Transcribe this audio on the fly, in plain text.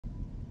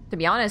to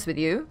be honest with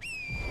you.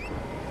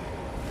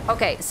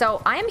 Okay,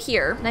 so I am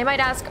here. And I might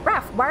ask,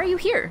 Wraff, why are you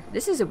here?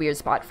 This is a weird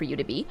spot for you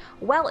to be.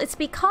 Well, it's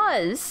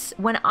because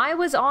when I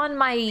was on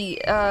my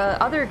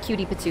other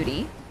cutie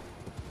patootie,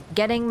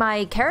 getting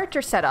my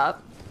character set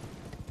up,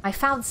 I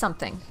found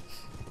something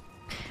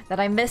that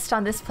I missed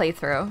on this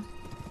playthrough.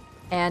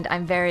 And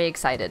I'm very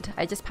excited.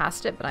 I just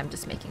passed it, but I'm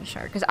just making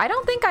sure. Because I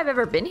don't think I've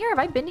ever been here. Have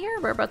I been here?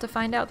 We're about to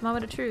find out the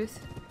moment of truth.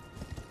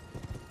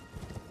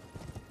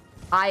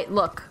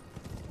 Look.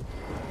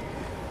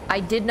 I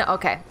did not.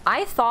 Okay.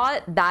 I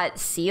thought that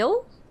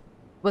seal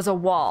was a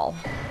wall.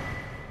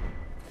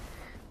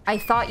 I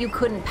thought you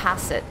couldn't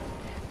pass it.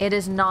 It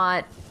is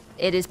not.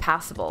 It is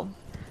passable.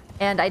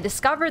 And I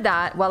discovered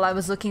that while I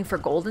was looking for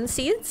golden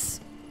seeds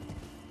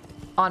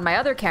on my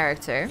other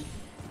character.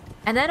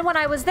 And then when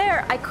I was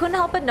there, I couldn't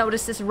help but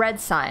notice this red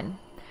sign.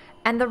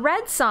 And the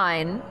red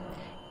sign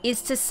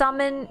is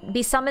to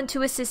be summoned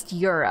to assist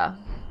Yura.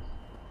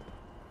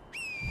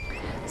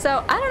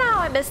 So, I don't know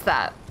how I missed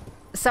that.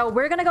 So,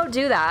 we're gonna go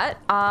do that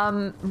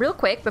real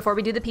quick before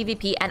we do the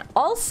PvP. And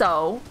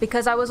also,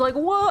 because I was like,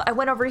 whoa, I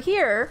went over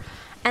here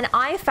and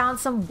I found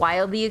some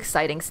wildly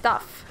exciting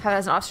stuff.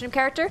 As an off-stream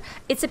character,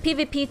 it's a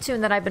PvP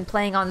tune that I've been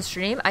playing on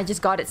stream. I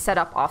just got it set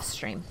up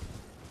off-stream.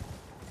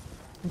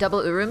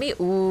 Double Urumi?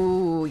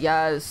 Ooh,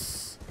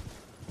 yes.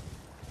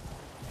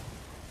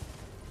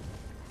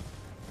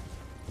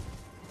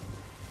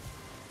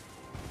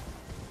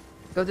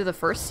 Go through the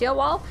first seal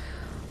wall?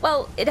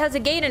 Well, it has a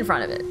gate in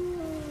front of it.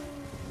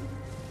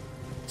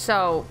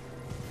 So,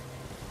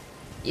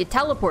 it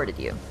teleported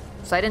you.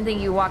 So I didn't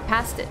think you walked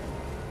past it.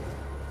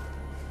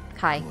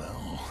 Hi.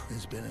 Well,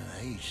 it's been an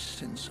age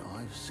since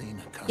I've seen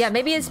a customer. Yeah,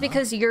 maybe it's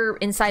because you're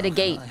inside a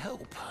gate.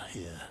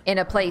 In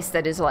a place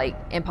that is like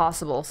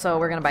impossible. So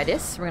we're gonna buy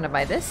this, we're gonna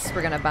buy this,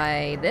 we're gonna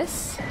buy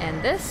this,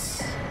 and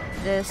this,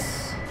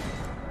 this,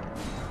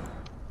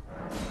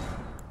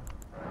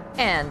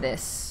 and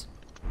this.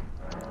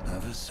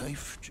 Have a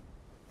safe.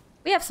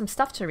 We have some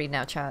stuff to read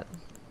now, chat.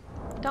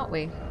 Don't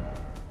we?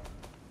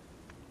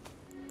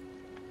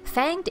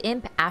 Fanged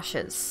Imp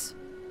Ashes.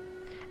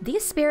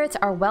 These spirits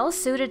are well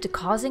suited to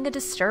causing a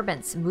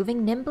disturbance,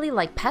 moving nimbly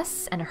like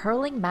pests and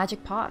hurling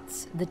magic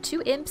pots. The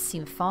two imps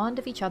seem fond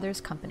of each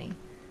other's company.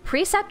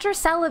 Preceptor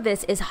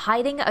Celavis is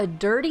hiding a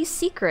dirty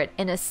secret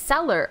in a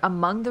cellar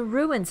among the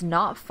ruins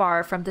not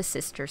far from the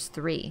Sisters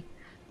 3.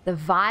 The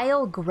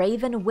vile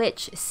Graven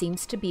Witch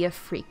seems to be a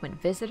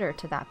frequent visitor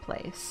to that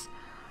place.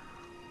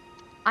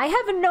 I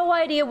have no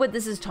idea what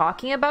this is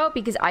talking about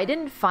because I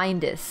didn't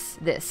find this.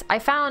 I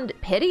found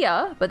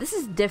Pyria, but this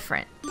is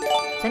different.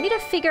 So I need to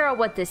figure out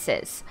what this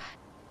is.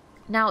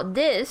 Now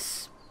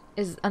this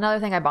is another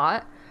thing I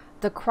bought.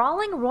 The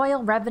crawling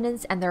royal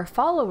revenants and their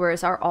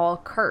followers are all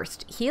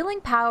cursed.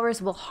 Healing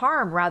powers will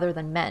harm rather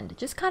than mend.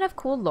 Just kind of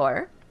cool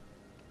lore.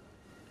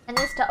 And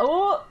this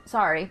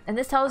And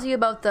this tells you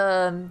about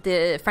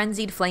the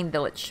frenzied flame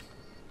village.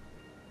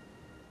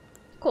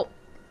 Cool.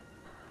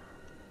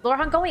 Lore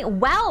hunt going.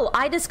 Well,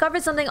 I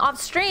discovered something off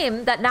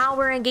stream that now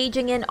we're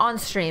engaging in on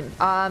stream.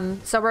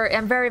 I'm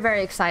very,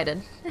 very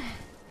excited.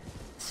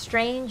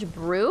 Strange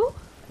brew?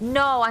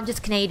 No, I'm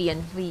just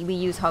Canadian. We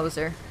use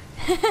hoser.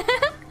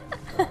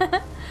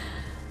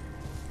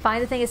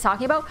 Find the thing it's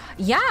talking about?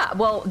 Yeah,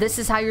 well, this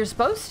is how you're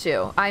supposed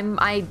to.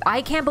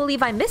 I can't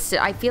believe I missed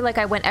it. I feel like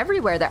I went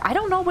everywhere there. I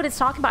don't know what it's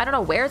talking about. I don't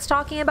know where it's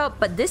talking about,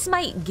 but this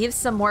might give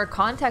some more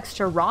context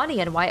to Ronnie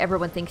and why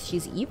everyone thinks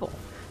she's evil.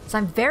 So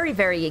I'm very,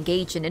 very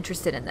engaged and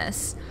interested in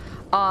this.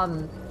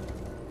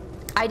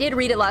 I did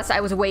read it last.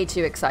 I was way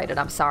too excited.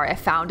 I'm sorry. I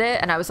found it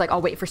and I was like,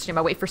 I'll wait for stream.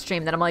 I'll wait for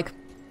stream. Then I'm like,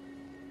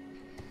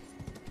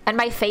 and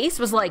my face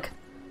was like,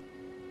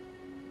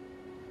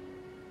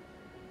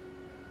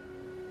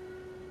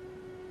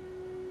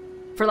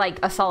 for like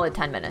a solid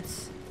 10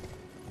 minutes.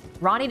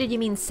 Ronnie, did you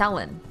mean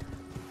Selin?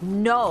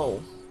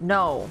 No.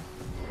 No.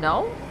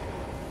 No?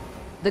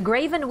 The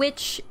Graven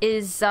Witch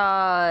is,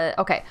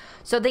 okay.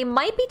 So they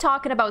might be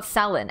talking about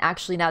Selin,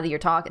 actually, now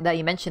that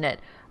you mention it.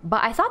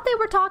 But I thought they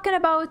were talking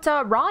about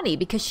Ronnie,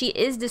 because she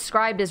is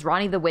described as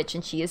Ronnie the Witch,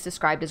 and she is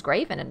described as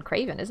Graven and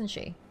Craven, isn't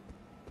she?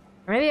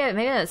 Or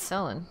maybe that's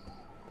Selin.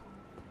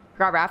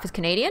 Forgot Wraff is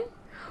Canadian?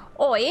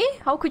 Oi,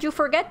 how could you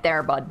forget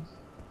there, bud?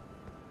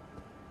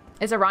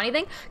 Is a Ronnie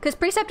thing? Because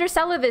Preceptor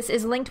Celavis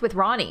is linked with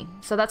Ronnie.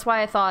 So that's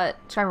why I thought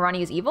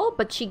Ronnie is evil.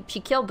 But she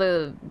killed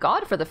the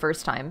god for the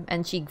first time.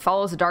 And she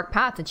follows the dark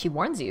path and she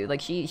warns you.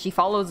 Like, she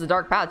follows the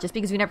dark path. Just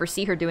because we never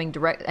see her doing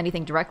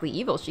anything directly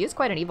evil. She is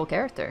quite an evil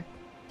character.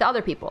 To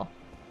other people.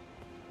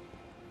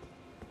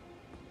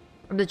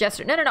 From the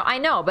Jester. No, I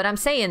know. But I'm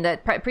saying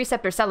that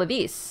Preceptor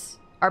Celavis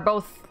are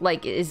both,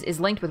 like, is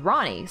linked with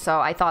Ronnie. So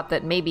I thought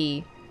that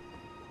maybe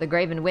the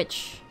Graven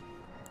Witch...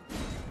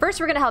 First,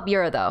 we're going to help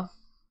Yura, though.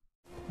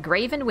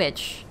 Graven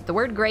Witch. The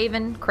word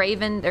Graven,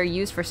 Craven, they're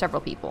used for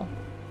several people.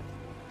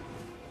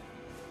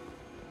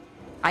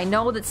 I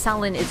know that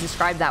Selin is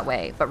described that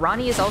way, but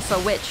Ronnie is also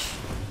a witch.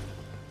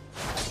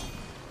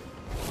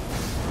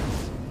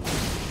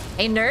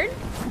 Hey, nerd?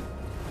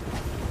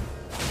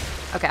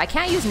 Okay, I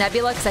can't use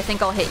Nebula because I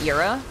think I'll hit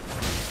Yura.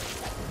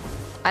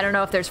 I don't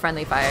know if there's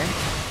friendly fire.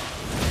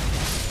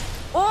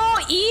 Oh,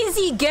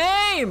 easy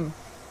game!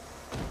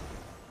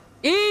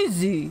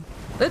 Easy!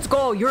 Let's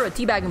go! You're a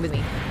teabagging with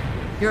me.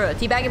 You're a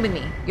teabagging with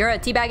me. You're a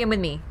teabagging with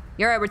me.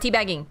 You're a... We're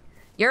teabagging.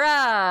 You're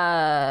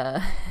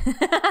a...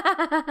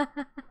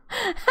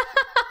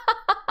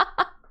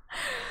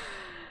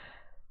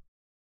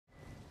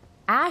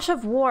 Ash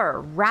of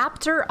War.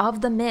 Raptor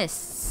of the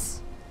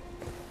Mists.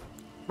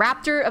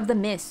 Raptor of the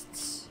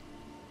Mists.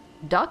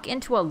 Duck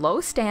into a low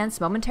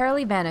stance,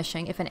 momentarily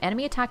vanishing. If an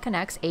enemy attack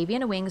connects,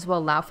 avian wings will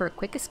allow for a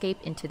quick escape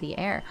into the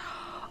air.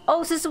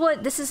 Oh, so this is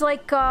what... This is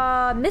like,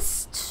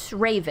 Mist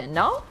Raven,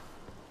 no?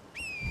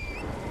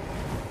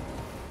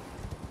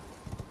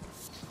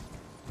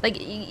 Like,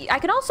 I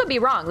can also be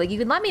wrong. Like, you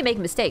can let me make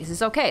mistakes.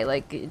 It's okay.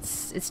 Like,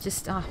 it's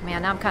just... Oh,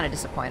 man, now I'm kind of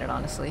disappointed,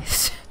 honestly.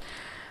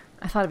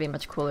 I thought it'd be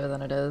much cooler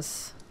than it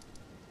is.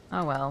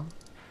 Oh, well.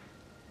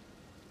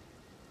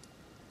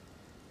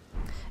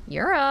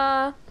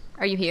 Yura!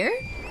 Are you here?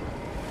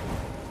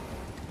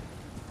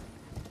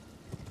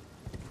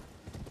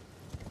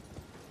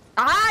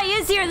 Ah, he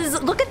is here!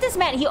 Look at this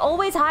man! He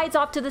always hides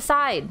off to the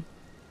side.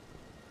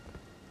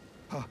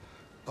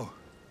 Oh,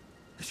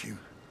 it's you.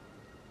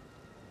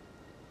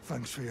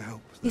 Thanks for your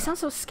help. He sounds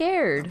so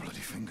scared. The bloody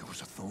finger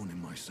was a thorn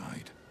in my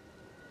side.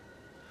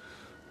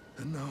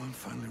 And now I'm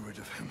finally rid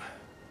of him.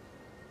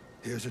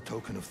 Here's a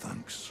token of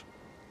thanks.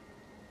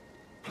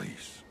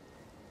 Please,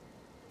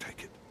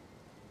 take it.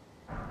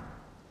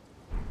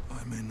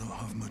 I may not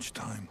have much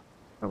time.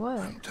 For what?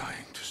 I'm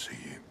dying to see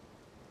you.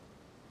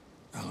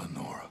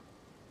 Eleonora.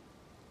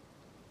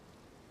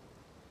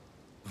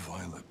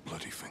 Violet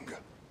bloody finger.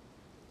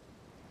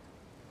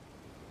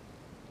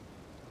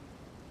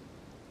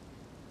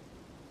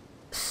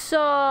 So...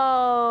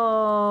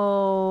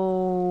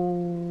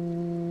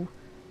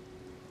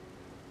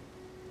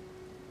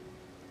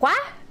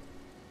 What?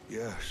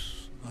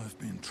 Yes, I've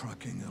been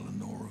tracking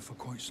Eleonora for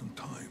quite some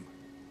time.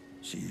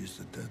 She is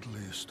the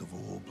deadliest of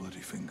all bloody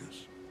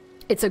fingers.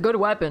 It's a good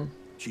weapon.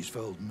 She's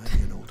felled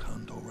many an old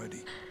hand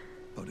already,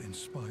 but in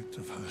spite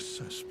of her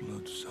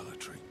cess-blood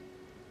zealotry,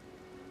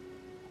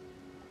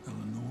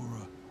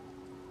 Eleonora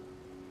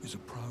is a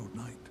proud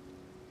knight.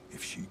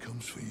 If she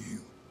comes for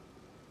you,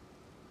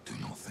 do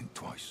not think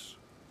twice.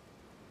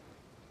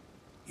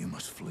 You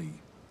must flee.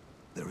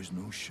 There is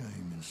no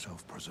shame in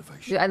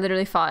self-preservation. I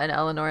literally fought an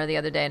Eleonora the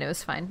other day and it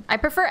was fine. I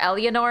prefer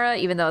Eleonora,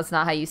 even though it's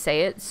not how you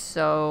say it,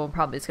 so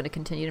probably it's going to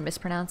continue to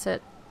mispronounce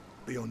it.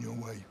 Be on your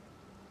way.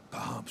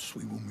 Perhaps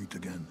we will meet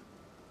again,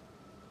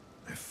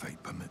 if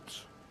fate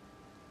permits.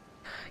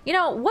 You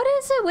know, what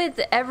is it with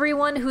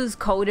everyone who's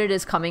coded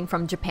as coming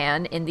from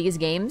Japan in these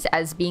games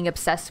as being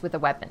obsessed with a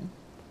weapon?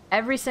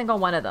 Every single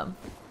one of them.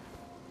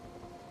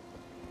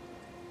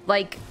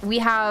 Like, we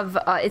have,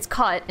 it's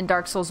cut in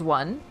Dark Souls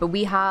 1, but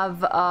we have,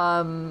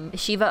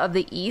 Shiva of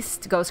the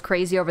East goes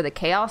crazy over the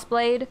Chaos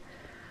Blade.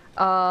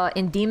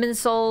 In Demon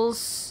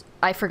Souls,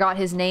 I forgot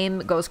his name,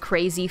 goes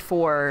crazy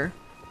for,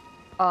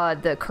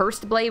 the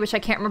Cursed Blade, which I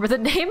can't remember the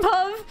name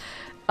of.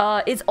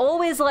 It's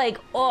always like,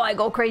 oh, I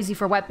go crazy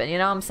for weapon, you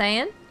know what I'm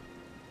saying?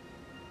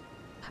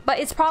 But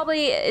it's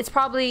probably,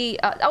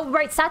 oh,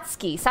 right,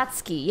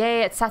 Satsuki.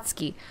 Yeah, it's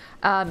Satsuki,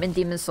 in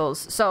Demon Souls.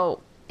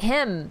 So,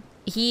 him...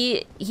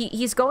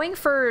 He's going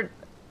for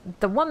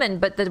the woman,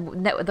 but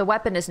the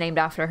weapon is named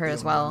after her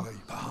as well.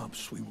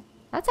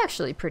 That's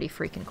actually pretty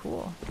freaking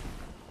cool.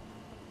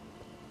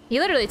 He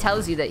literally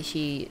tells you that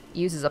she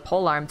uses a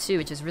polearm too,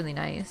 which is really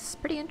nice.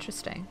 Pretty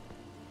interesting.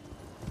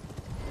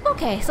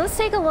 Okay, so let's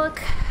take a look.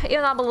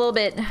 Even though I'm a little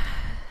bit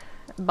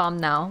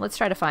bummed now. Let's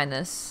try to find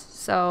this.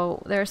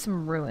 So there are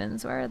some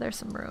ruins. Where are there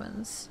some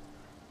ruins?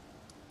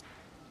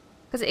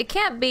 Because it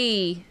can't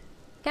be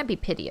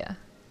Pydia.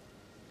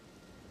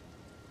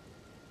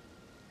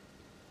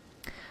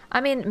 I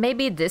mean,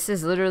 maybe this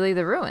is literally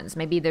the ruins.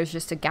 Maybe there's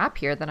just a gap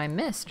here that I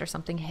missed, or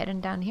something hidden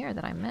down here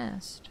that I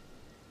missed.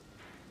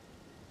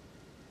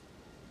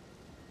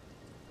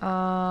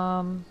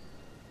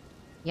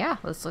 Yeah,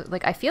 let's look.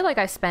 Like, I feel like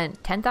I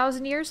spent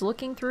 10,000 years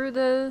looking through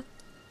the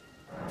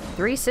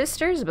Three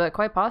Sisters, but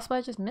quite possibly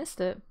I just missed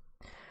it.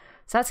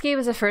 Satsuki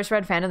was the first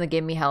red fandom that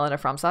gave me hell in a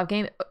FromSoft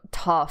game.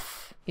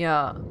 Tough.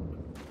 Yeah.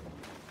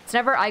 It's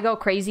never I go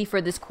crazy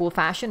for this cool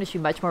fashion. It should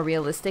be much more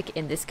realistic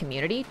in this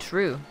community.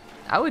 True.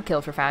 I would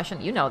kill for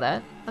fashion. You know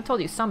that. I've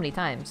told you so many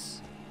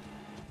times.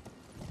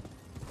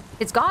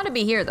 It's gotta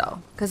be here,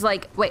 though. Because,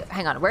 like, wait,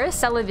 hang on. Where is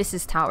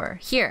Celavis's tower?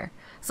 Here.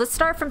 So let's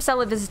start from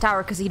Celavis's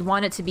tower because he'd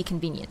want it to be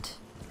convenient.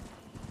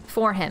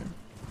 For him.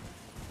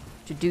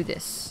 To do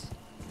this.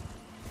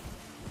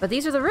 But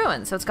these are the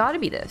ruins, so it's gotta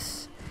be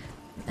this.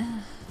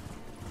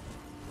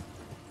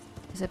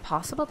 Is it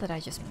possible that I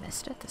just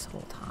missed it this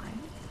whole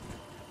time?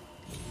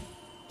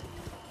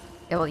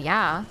 Yeah, well,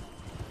 yeah.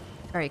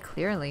 Very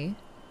clearly.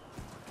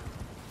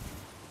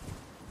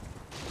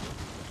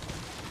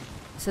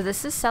 So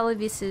this is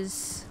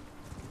Celavis's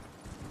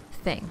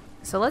thing.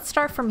 So let's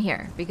start from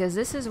here, because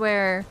this is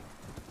where...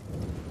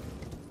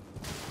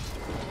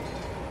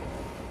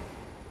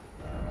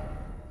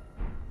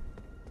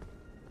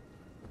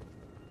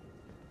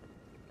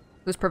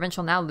 Who's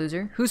provincial now,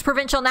 loser? Who's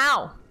provincial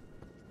now?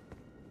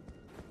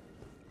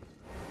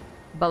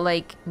 But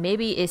like,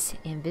 maybe it's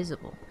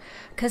invisible.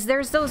 Because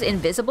there's those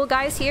invisible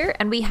guys here,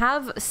 and we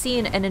have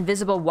seen an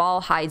invisible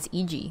wall hides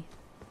EG.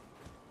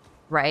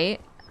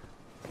 Right?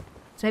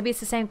 So maybe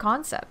it's the same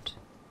concept.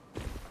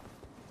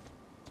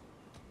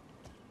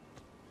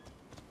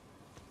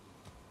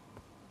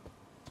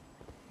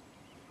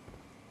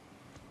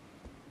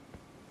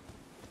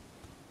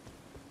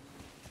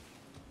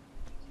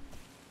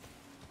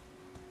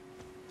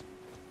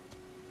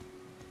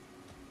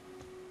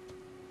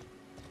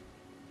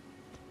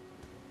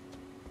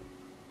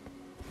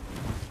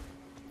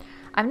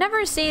 I've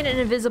never seen an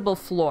invisible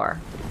floor.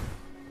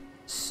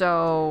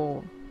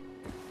 So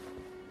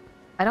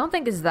I don't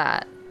think it's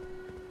that.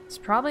 It's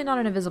probably not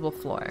an invisible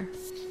floor.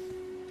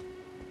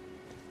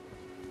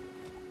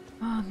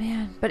 Oh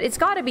man, but it's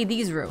got to be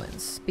these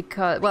ruins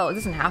because, well, it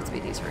doesn't have to be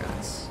these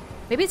ruins.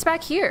 Maybe it's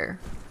back here.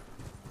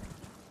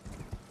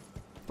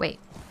 Wait.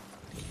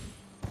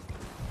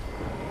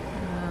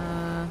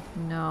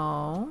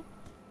 No.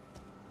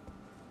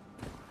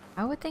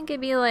 I would think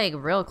it'd be like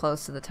real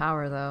close to the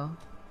tower though.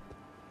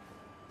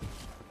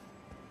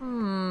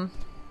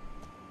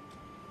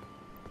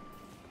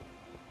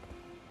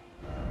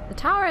 The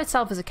tower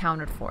itself is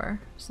accounted for,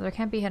 so there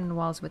can't be hidden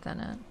walls within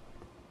it.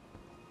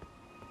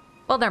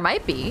 Well, there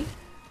might be.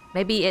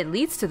 Maybe it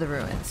leads to the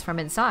ruins from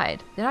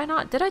inside. Did I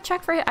not? Did I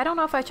check for? I don't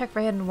know if I checked for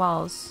hidden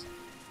walls.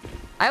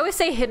 I always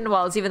say hidden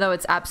walls, even though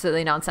it's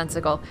absolutely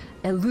nonsensical.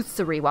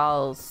 Illusory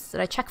walls.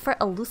 Did I check for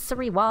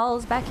illusory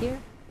walls back here?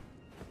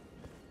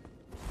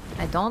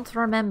 I don't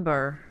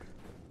remember.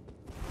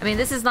 I mean,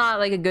 this is not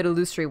like a good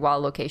illusory wall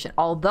location.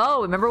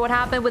 Although, remember what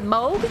happened with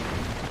Moog?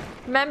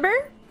 Remember?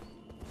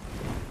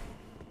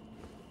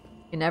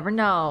 You never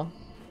know.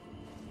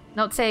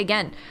 Note say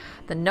again.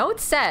 The note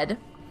said,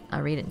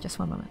 I'll read it in just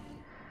one moment.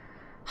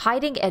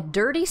 Hiding a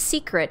dirty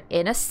secret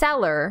in a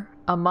cellar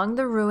among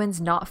the ruins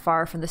not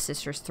far from the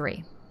Sisters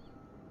 3.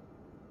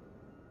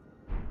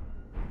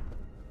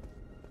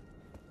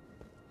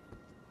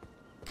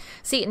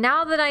 See,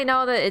 now that I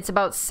know that it's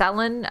about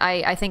Selin,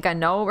 I think I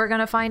know what we're going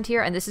to find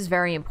here, and this is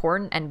very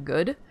important and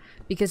good,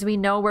 because we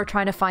know we're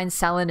trying to find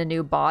Selin a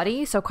new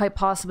body, so quite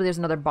possibly there's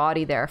another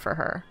body there for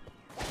her.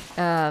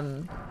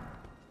 And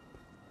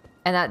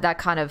that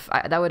kind of,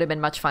 that would have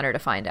been much funner to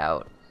find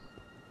out.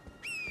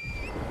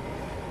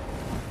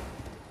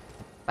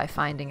 By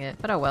finding it,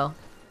 but oh well.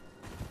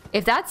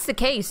 If that's the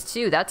case,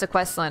 too, that's a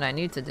questline I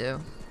need to do.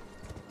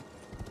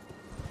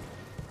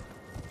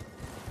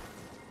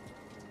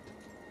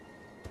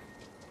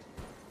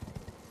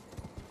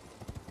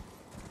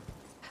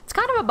 It's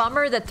kind of a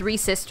bummer that Three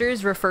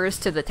Sisters refers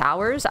to the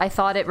towers. I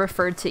thought it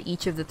referred to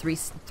each of the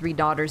three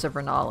daughters of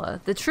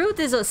Renala. The truth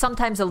is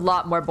sometimes a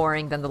lot more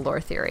boring than the lore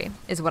theory,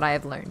 is what I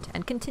have learned,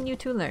 and continue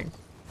to learn.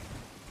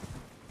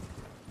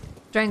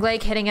 Drang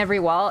Lake hitting every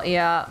wall?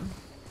 Yeah.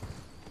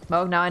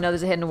 Moog, now I know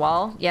there's a hidden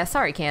wall. Yeah,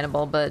 sorry,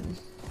 Cannibal, but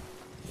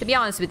to be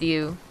honest with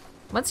you,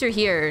 once you're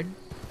here,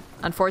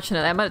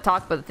 unfortunately, I'm going to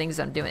talk about the things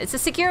I'm doing. It's a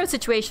Sekiro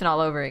situation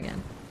all over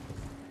again.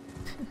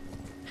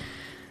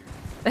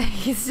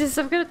 It's just,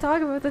 I'm going to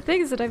talk about the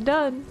things that I've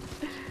done.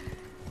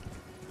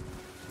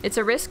 It's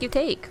a risk you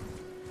take.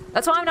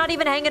 That's why I'm not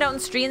even hanging out in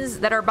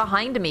streams that are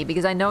behind me,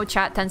 because I know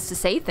chat tends to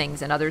say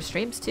things in other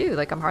streams too.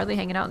 Like, I'm hardly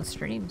hanging out in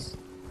streams.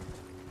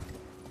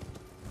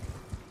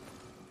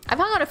 I've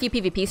hung on a few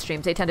PvP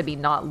streams. They tend to be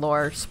not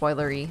lore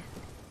spoilery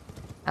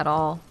at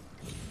all.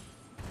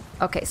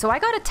 Okay, so I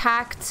got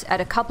attacked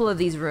at a couple of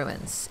these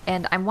ruins,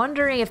 and I'm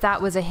wondering if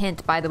that was a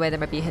hint. By the way, there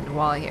might be a hidden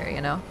wall here, you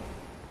know?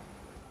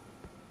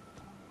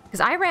 Because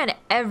I ran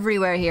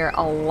everywhere here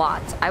a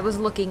lot. I was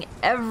looking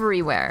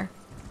everywhere.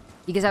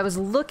 Because I was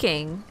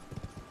looking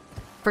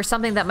for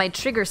something that might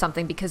trigger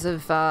something because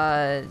of,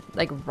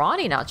 like,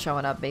 Ronnie not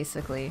showing up,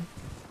 basically.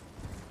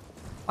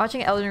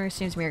 Watching Elden Ring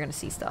streams, we are going to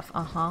see stuff.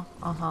 Uh-huh,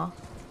 uh-huh.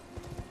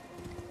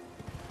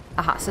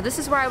 Aha, so this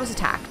is where I was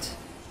attacked.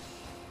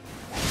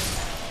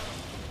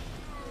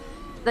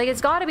 Like,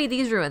 it's gotta be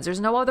these ruins. There's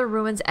no other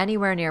ruins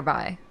anywhere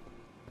nearby.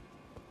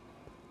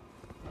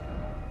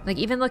 Like,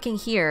 even looking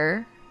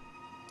here...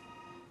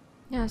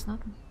 Yeah, there's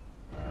nothing.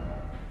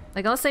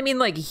 Like, unless I mean,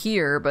 like,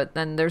 here, but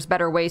then there's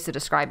better ways to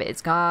describe it.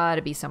 It's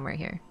gotta be somewhere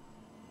here.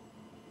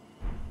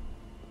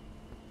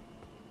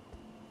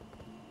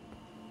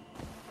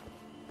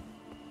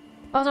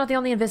 Those aren't the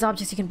only invis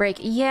objects you can break.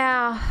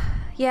 Yeah...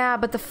 Yeah,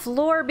 but the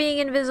floor being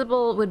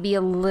invisible would be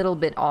a little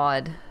bit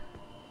odd.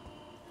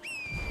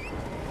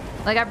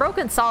 Like, I've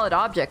broken solid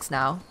objects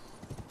now.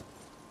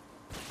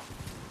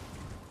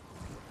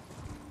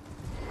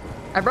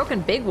 I've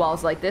broken big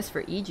walls like this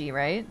for EG,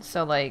 right?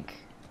 So, like...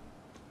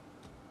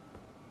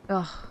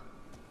 Ugh.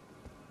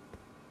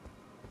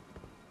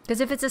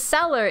 Because if it's a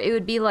cellar, it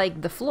would be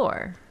like the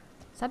floor.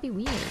 So that'd be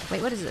weird.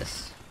 Wait, what is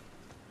this?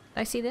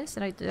 Did I see this?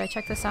 Did I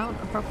check this out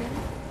appropriately?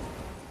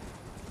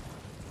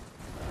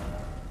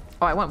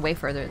 Oh, I went way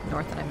further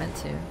north than I meant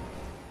to.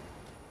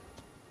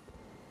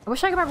 I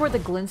wish I could remember where the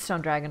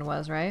Glintstone Dragon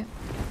was, right?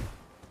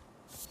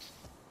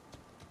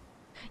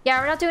 Yeah, Yeah,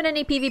 we're not doing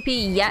any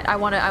PvP yet. I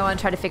wanna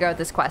try to figure out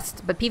this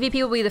quest. But PvP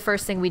will be the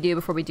first thing we do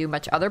before we do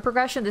much other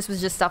progression. This was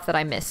just stuff that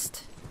I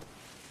missed.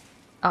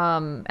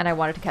 And I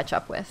wanted to catch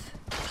up with.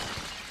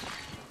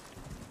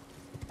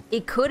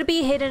 It could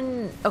be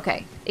hidden...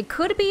 Okay. It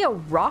could be a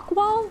rock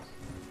wall?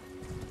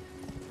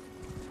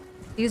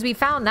 Because we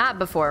found that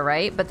before,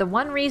 right? But the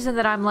one reason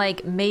that I'm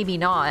like, maybe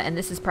not, and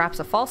this is perhaps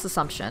a false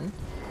assumption,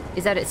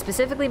 is that it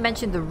specifically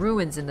mentioned the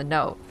ruins in the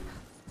note.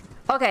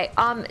 Okay,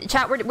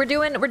 chat, we're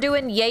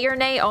doing yay or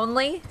nay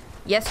only.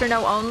 Yes or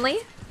no only.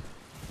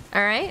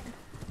 All right.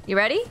 You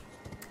ready?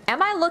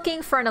 Am I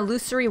looking for an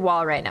illusory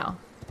wall right now?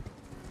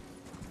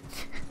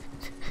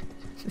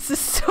 This is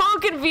so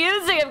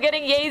confusing. I'm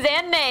getting yays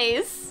and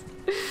nays.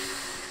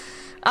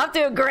 Off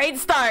to a great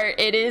start.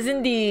 It is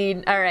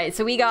indeed. All right,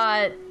 so we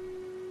got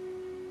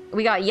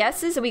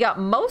yeses and we got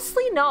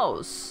mostly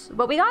no's,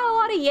 but we got a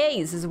lot of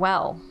yays as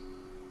well.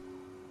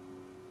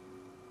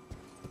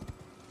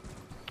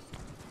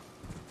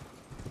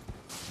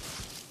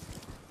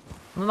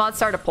 I'm about to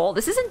start a poll.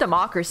 This isn't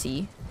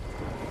democracy.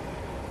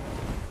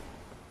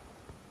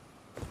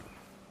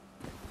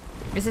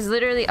 This is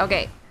literally...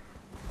 Okay.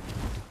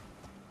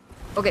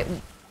 Okay.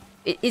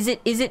 Is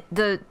it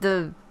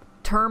the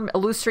term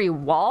illusory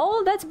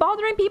wall that's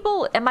bothering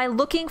people? Am I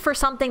looking for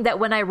something that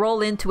when I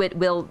roll into it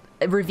will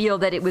reveal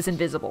that it was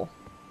invisible?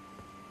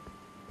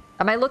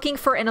 Am I looking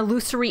for an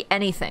illusory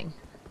anything?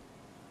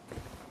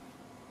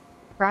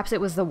 Perhaps it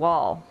was the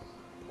wall.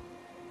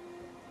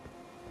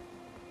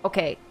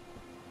 Okay.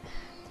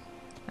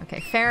 Okay,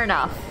 fair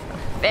enough.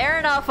 Fair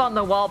enough on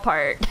the wall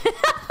part.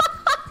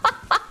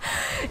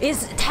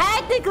 Is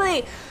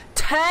technically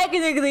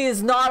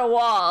is not a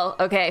wall.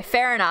 Okay,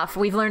 fair enough.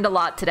 We've learned a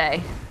lot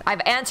today.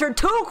 I've answered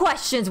 2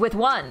 questions with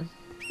 1.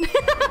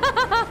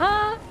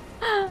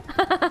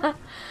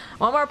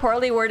 One more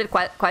poorly worded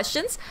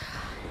questions.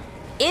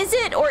 Is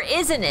it or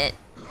isn't it?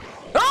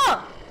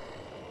 Oh!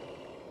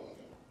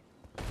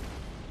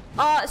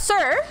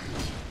 Sir?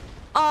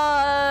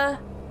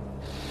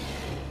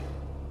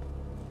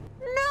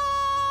 No!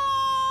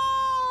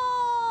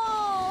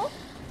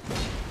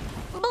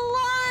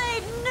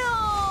 Blood,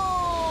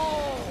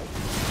 no!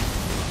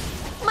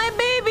 My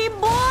baby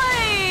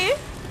boy!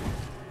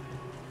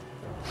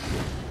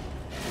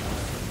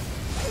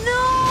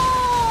 No!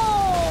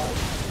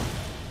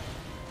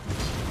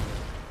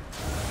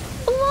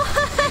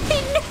 Blood,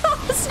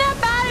 no! Snap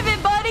out of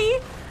it, buddy!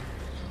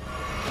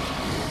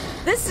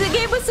 This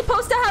game was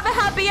supposed to have a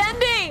happy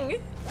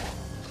ending!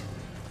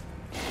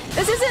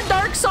 This isn't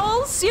Dark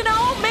Souls, you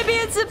know? Maybe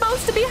it's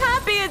supposed to be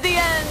happy at the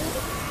end.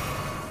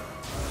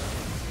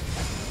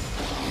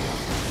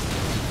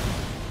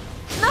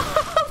 No,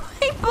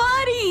 my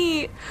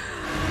buddy!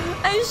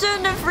 I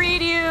shouldn't have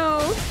freed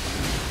you.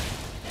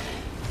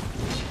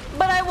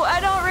 But I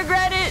don't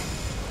regret it.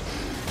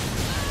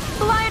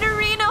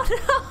 Blighterino,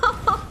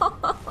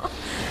 no!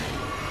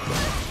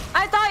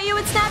 I thought you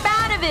would snap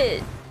out of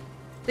it.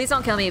 Please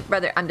don't kill me,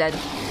 brother. I'm dead.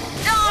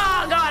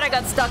 Oh, God, I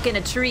got stuck in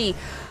a tree.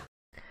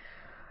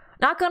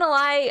 Not gonna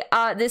lie,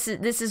 this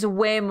is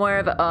way more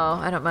of a... Oh,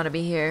 I don't want to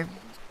be here.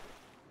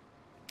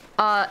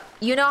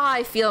 You know how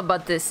I feel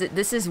about this.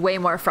 This is way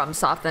more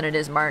FromSoft than it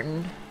is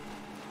Martin.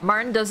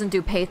 Martin doesn't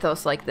do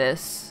pathos like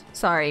this.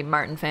 Sorry,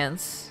 Martin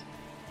fans.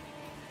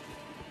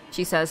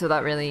 She says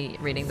without really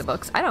reading the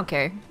books. I don't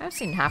care. I've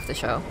seen half the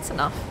show. It's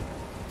enough.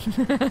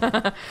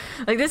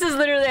 Like, this is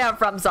literally how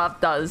FromSoft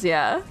does,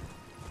 yeah.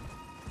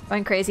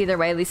 Going crazy either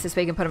way, at least this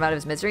way can put him out of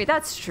his misery.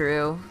 That's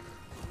true.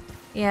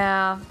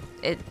 Yeah.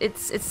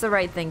 It's the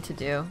right thing to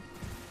do.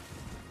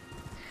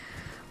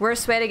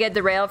 Worst way to get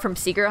derailed from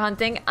secret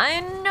hunting? I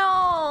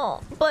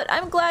know, but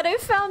I'm glad I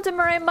found him,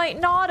 or I might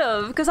not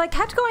have, because I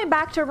kept going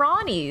back to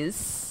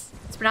Ronnie's.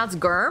 It's pronounced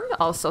Gurm.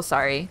 Oh, so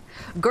sorry.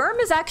 Gurm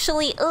is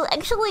actually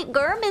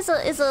Gurm is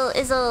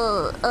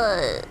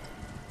a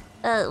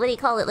what do you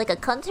call it? Like a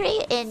country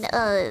in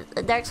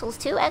Dark Souls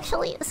 2,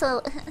 actually.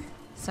 So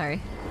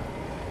sorry.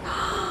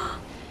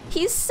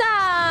 He's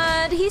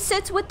sad. He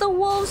sits with the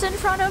wolves in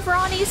front of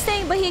Ronnie's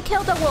thing, but he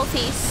killed the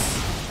wolfies.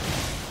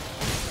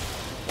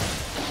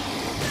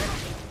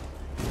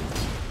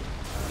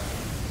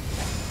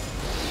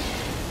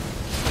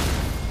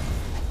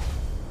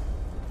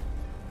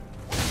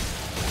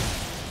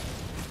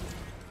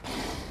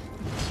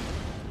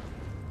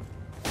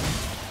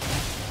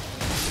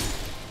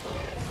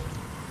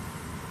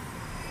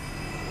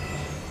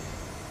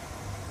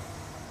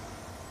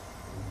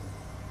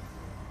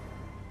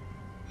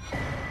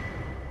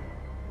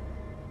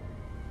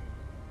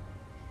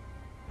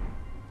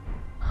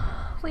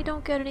 We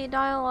don't get any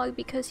dialogue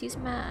because he's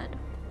mad.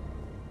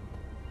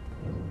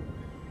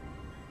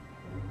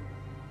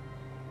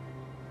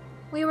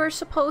 We were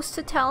supposed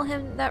to tell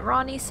him that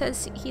Ronnie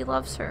says he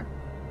loves her.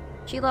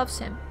 She loves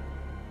him.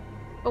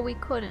 But we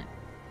couldn't.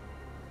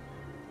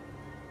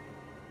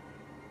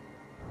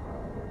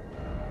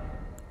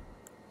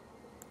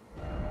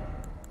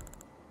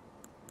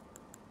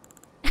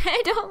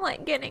 I don't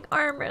like getting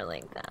armor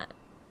like that.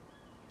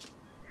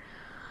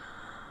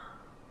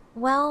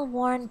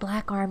 Well-worn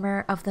black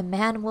armor of the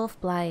man-wolf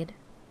Blide.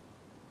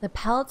 The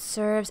pelt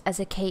serves as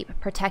a cape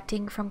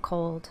protecting from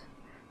cold.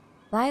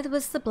 Lithe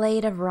was the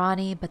blade of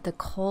Ronnie, but the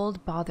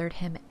cold bothered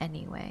him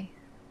anyway.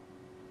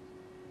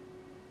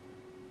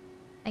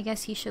 I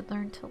guess he should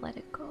learn to let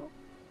it go.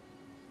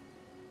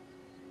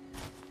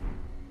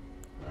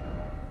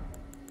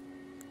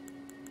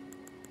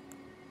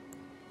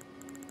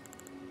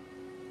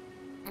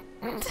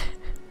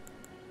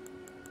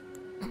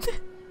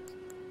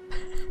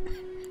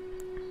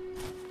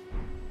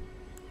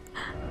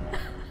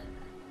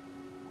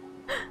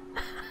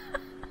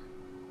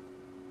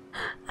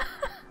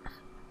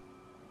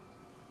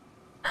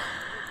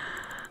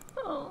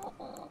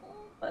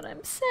 But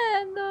I'm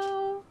sad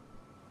though.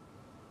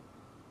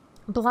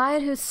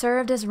 Blythe, who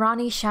served as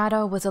Ronnie's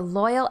shadow, was a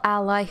loyal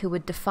ally who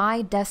would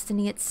defy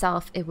destiny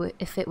itself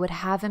if it would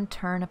have him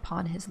turn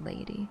upon his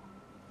lady.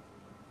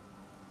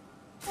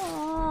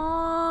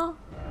 Aww.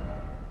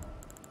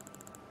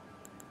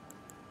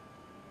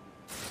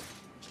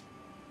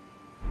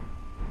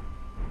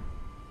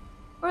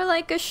 We're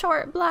like a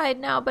short Blythe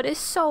now, but it's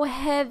so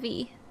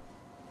heavy.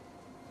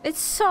 It's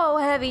so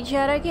heavy,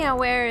 Jed. I can't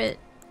wear it.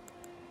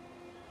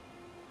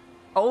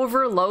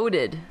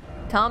 Overloaded.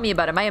 Tell me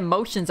about it. My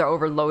emotions are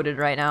overloaded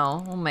right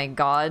now. Oh my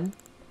god.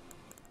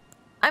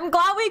 I'm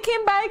glad we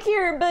came back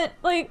here, but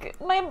like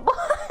my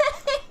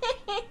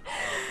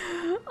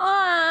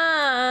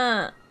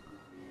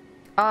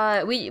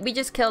we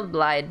just killed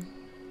Blythe.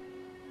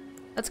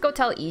 Let's go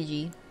tell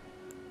EG.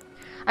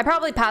 I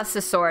probably passed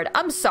the sword.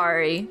 I'm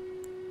sorry.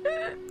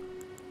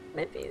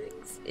 My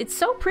feelings. It's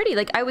so pretty.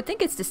 Like I would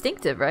think it's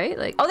distinctive, right?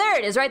 Like oh, there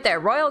it is, right there.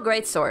 Royal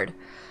Greatsword.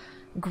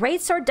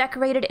 Greatsword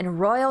decorated in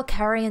royal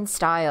Carian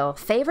style,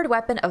 favored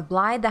weapon of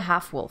Blythe the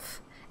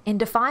Half-Wolf. In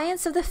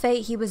defiance of the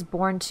fate he was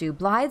born to,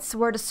 Blythe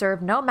swore to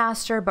serve no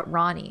master but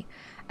Ronnie.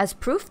 As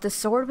proof, the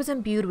sword was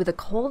imbued with a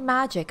cold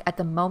magic at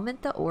the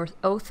moment the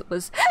oath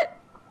was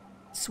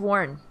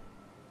sworn.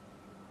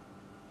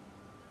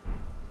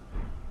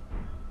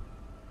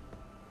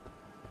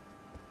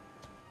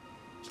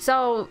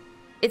 So,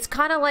 it's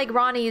kind of like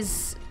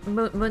Ronnie's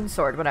moon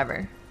sword,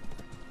 whatever.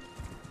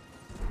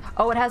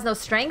 Oh, it has no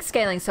strength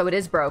scaling, so it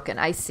is broken.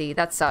 I see.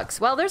 That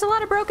sucks. Well, there's a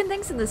lot of broken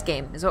things in this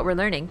game, is what we're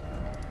learning.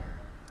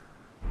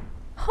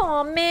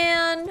 Oh,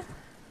 man.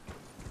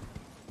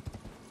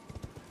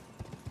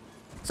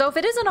 So if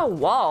it isn't a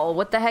wall,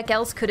 what the heck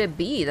else could it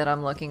be that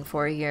I'm looking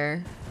for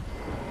here?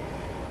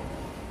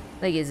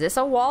 Like, is this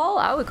a wall?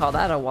 I would call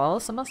that a wall,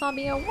 so it must not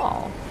be a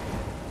wall.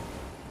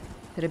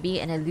 Could it be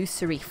an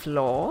illusory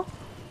floor?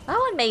 That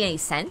wouldn't make any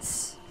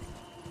sense.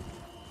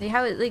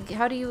 How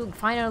do you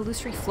find an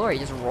illusory floor? You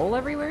just roll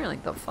everywhere?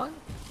 Like, the fuck?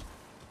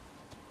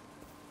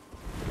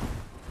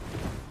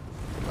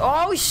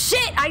 Oh,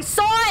 shit! I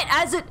saw it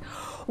as it...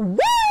 Woo!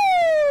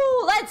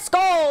 Let's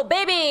go,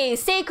 baby!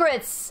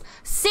 Secrets!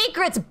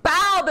 Secrets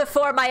bow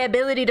before my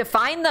ability to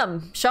find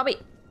them! Show me...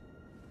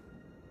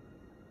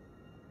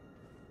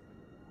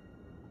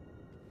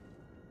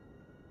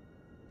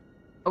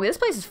 Okay, this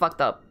place is fucked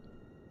up.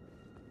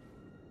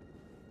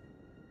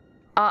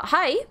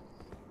 Hi.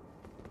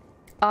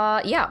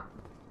 Yeah.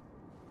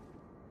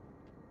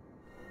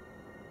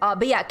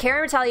 But yeah,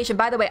 Carrion Retaliation.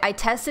 By the way, I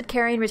tested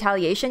Carrion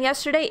Retaliation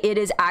yesterday. It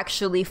is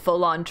actually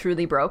full-on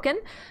truly broken.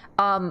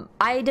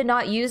 I did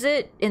not use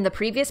it in the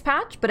previous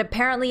patch, but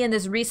apparently in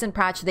this recent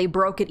patch, they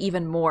broke it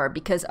even more.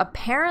 Because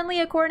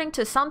apparently, according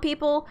to some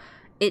people,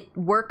 it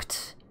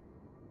worked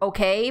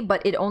okay,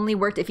 but it only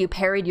worked if you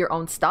parried your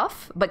own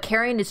stuff. But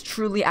Carrion is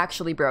truly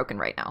actually broken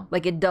right now.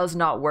 Like, it does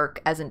not work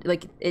as in...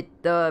 Like,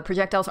 the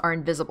projectiles are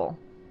invisible.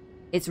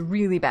 It's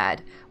really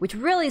bad, which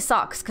really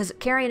sucks because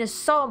Carrion is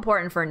so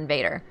important for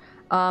Invader.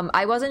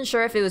 I wasn't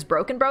sure if it was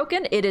broken.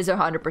 It is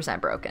 100%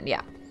 broken,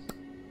 yeah.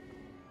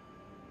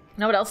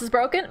 Know what else is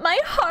broken? My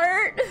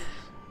heart!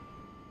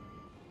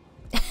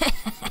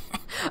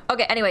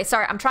 Okay, anyway,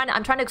 sorry. I'm trying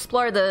to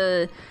explore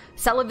the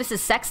Celivis'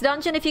 sex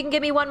dungeon, if you can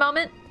give me one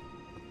moment.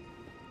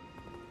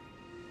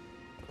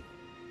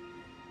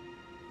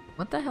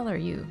 What the hell are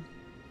you?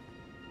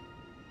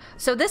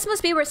 So this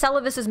must be where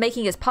Celivis is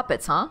making his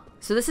puppets, huh?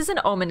 So this is an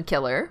omen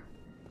killer.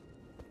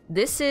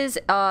 This is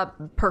a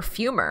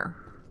perfumer.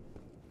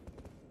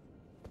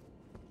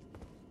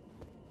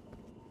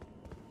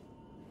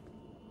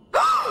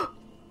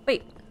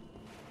 Wait.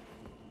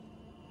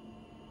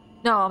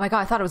 No, oh my god,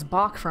 I thought it was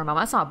Bach for a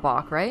moment. That's not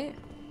Bach, right?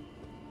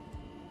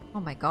 Oh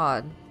my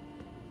god.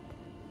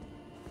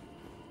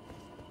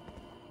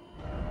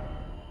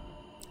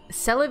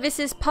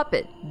 Celivis'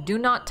 puppet. Do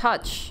not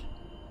touch.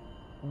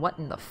 What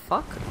in the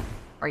fuck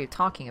are you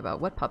talking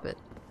about? What puppet?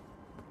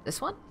 This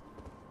one?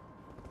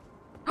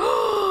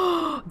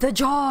 The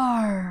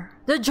jar!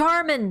 The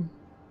Jarman!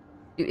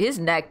 Dude, his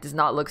neck does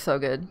not look so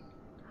good.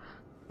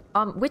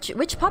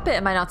 Which puppet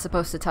am I not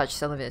supposed to touch,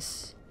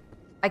 Celivis?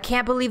 I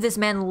can't believe this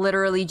man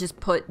literally just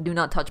put "do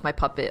not touch my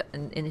puppet"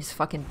 in his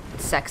fucking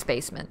sex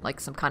basement. Like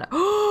some kind of...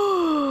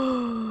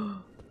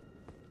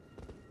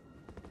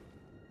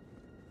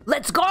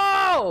 Let's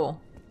go!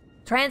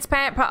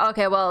 Transparent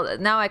okay, well,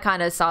 now I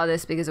kind of saw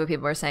this because what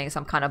people were saying, so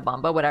I'm kind of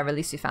bummed, but whatever, at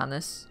least you found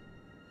this.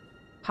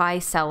 Hi,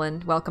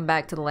 Selin. Welcome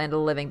back to the land of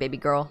the living, baby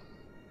girl.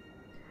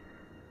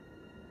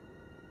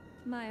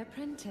 My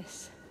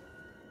apprentice.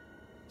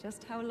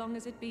 Just how long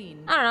has it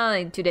been? I don't know,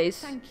 like 2 days.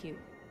 Thank you.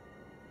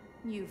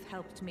 You've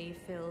helped me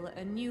fill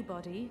a new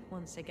body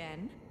once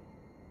again,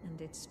 and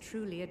it's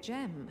truly a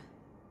gem.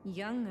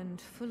 Young and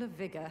full of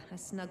vigor, a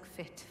snug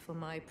fit for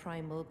my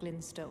primal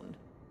glintstone.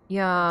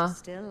 Yeah. But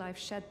still, I've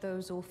shed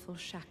those awful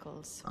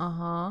shackles.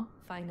 Uh-huh.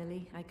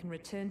 Finally, I can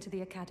return to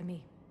the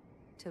academy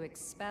to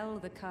expel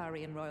the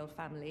Karian royal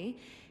family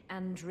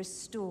and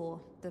restore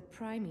the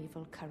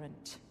primeval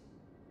current.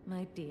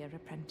 My dear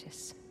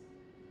apprentice,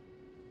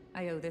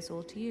 I owe this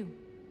all to you.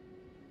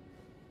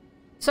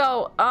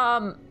 So,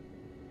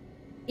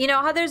 you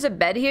know how there's a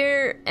bed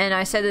here, and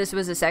I said this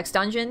was a sex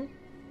dungeon?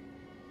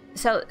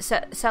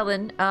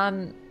 Selin,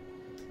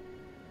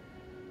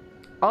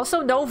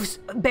 also no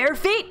bare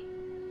feet!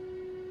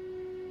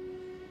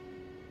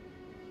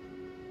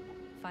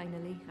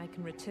 Finally, I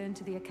can return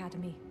to the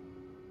academy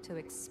to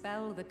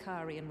expel the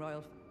Karian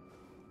royal.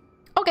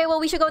 Okay, well,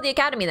 we should go to the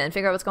academy then,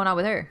 figure out what's going on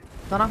with her.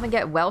 Don't often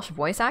get Welsh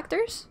voice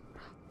actors?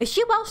 Is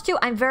she Welsh too?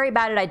 I'm very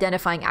bad at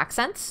identifying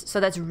accents, so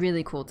that's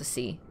really cool to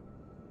see.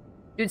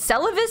 Dude,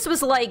 Celavis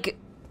was like,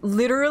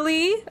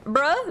 literally,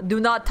 bruh, do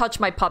not touch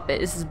my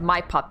puppet. This is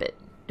my puppet.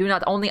 Do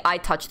not, only I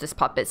touch this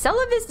puppet.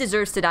 Celavis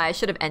deserves to die. I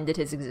should have ended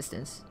his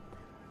existence.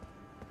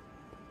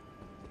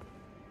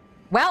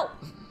 Well.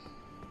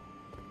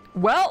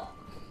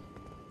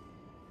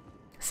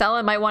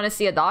 Selin might want to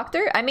see a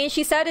doctor. I mean,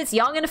 she said it's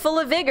young and full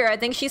of vigor. I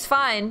think she's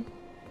fine.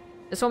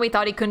 Just when we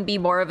thought he couldn't be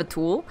more of a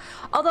tool.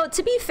 Although,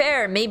 to be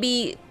fair,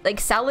 maybe, like,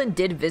 Selin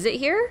did visit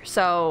here.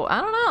 So,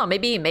 I don't know.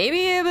 Maybe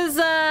it was,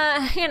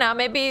 you know,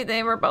 maybe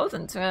they were both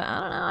into it. I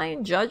don't know. I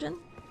ain't judging.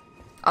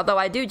 Although,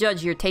 I do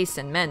judge your taste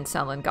in men,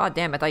 Selin. God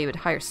damn, I thought you had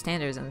higher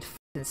standards than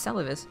f***ing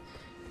Celavis.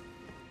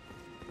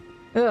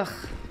 Ugh.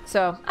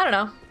 So, I don't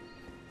know.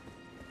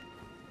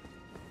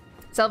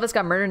 Celavis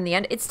got murdered in the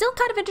end. It's still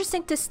kind of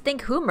interesting to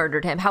think who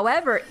murdered him.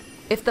 However,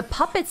 if the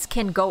puppets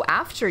can go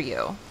after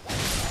you,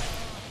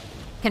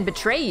 can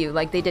betray you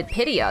like they did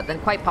Pydia, then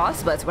quite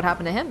possibly that's what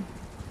happened to him.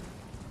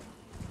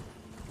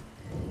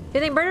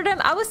 Did they murder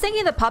him? I was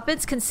thinking the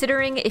puppets,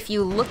 considering if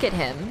you look at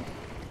him,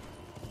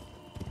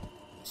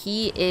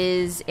 he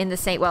is in the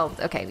same... Well,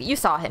 okay, you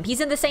saw him.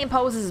 He's in the same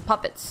pose as his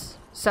puppets.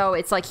 So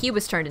it's like he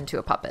was turned into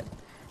a puppet.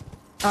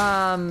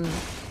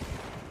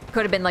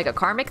 Could have been like a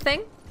karmic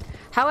thing.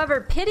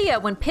 However,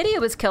 Pydia, when Pydia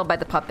was killed by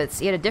the puppets,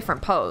 he had a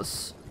different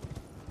pose.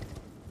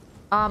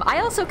 I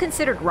also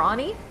considered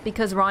Ronnie,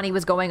 because Ronnie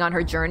was going on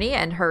her journey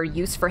and her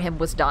use for him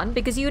was done.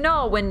 Because you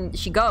know, when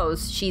she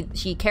goes,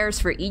 she cares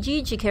for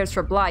Ijid, she cares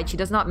for Blythe. She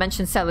does not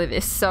mention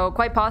Celavis. So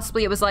quite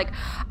possibly it was like,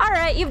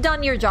 alright, you've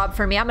done your job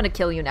for me. I'm gonna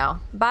kill you now.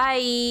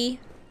 Bye.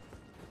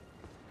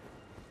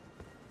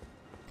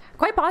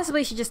 Quite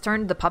possibly she just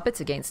turned the puppets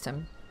against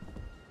him.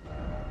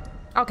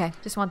 Okay,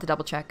 just wanted to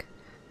double check.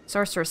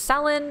 Sorcerer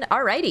Selin.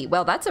 Alrighty,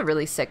 well that's a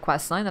really sick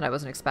questline that I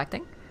wasn't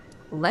expecting.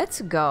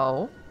 Let's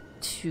go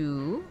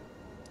to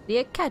the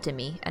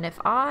academy. And if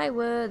I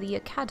were the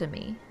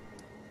academy,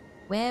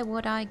 where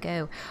would I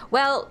go?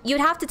 Well, you'd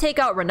have to take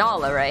out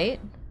Renala, right?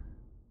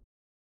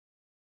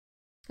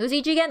 Who's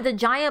EG again? The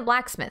Giant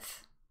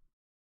Blacksmith.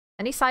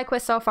 Any side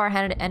quest so far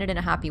ended in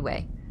a happy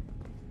way.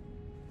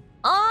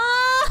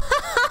 Oh!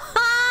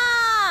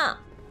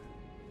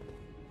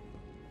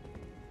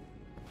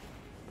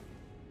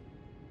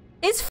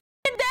 It's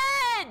f***ing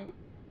dead!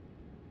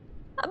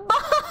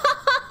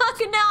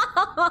 Fuck no!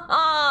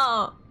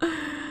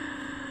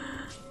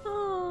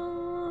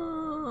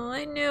 Oh,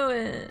 I knew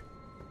it.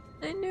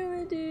 I knew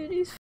it, dude.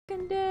 He's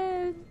f***ing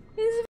dead.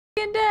 He's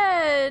f***ing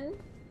dead.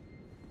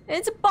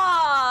 It's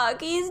Bog.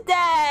 He's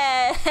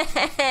dead.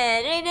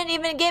 He didn't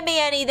even give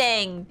me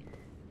anything.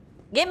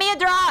 Give me a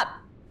drop.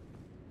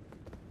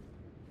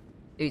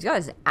 Dude, he's got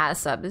his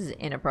ass up. This is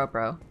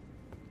inappropriate.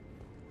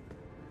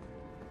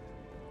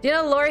 Do you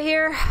know lore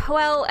here?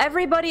 Well,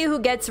 everybody who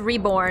gets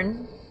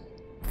reborn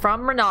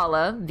from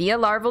Renala via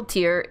larval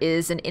tear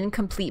is an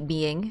incomplete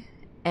being.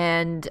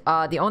 And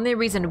the only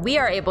reason we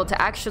are able to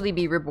actually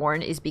be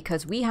reborn is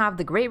because we have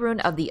the Great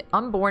Rune of the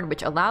Unborn,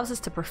 which allows us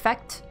to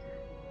perfect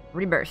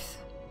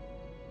rebirth.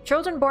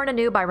 Children born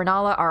anew by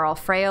Renala are all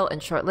frail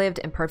and short-lived,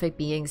 imperfect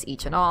beings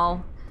each and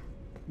all.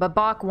 But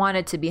Bok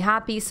wanted to be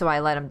happy, so I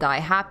let him die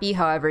happy.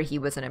 However, he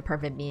was an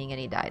imperfect being and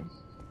he died.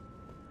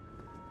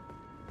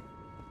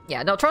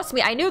 Yeah, no, trust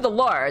me, I knew the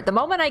lore. The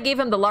moment I gave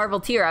him the larval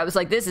tear, I was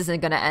like, this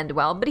isn't gonna end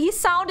well. But he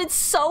sounded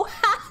so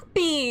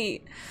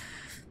happy!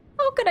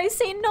 How could I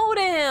say no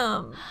to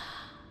him?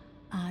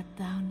 Art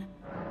thou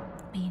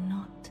be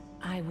not,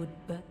 I would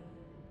but...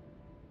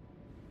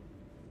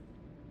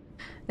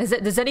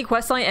 Does any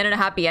questline end in a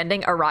happy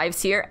ending?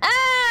 Arrives here.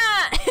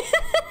 Ah!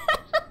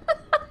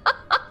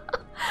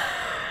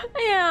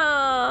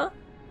 Yeah.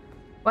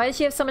 Why did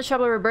she have so much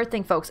trouble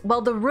rebirthing, folks?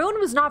 Well, the rune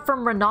was not from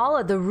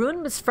Renala. The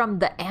rune was from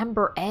the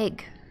Amber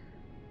Egg.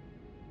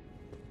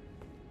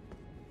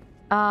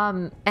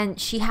 And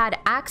she had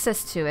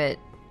access to it,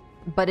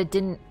 but it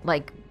didn't,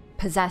 like,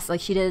 possess, like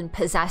she didn't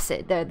possess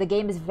it. The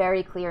game is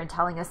very clear in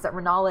telling us that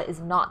Renala is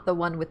not the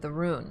one with the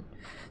rune.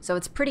 So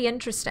it's pretty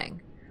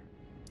interesting.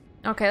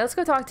 Okay, let's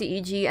go talk to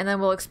EG, and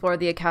then we'll explore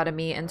the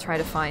academy and try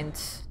to find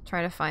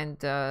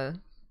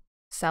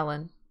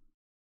Selen.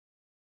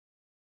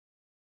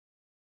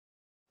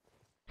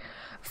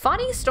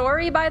 Funny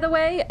story, by the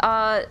way,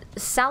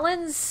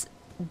 Selen's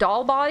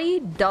doll body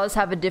does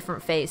have a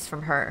different face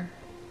from her.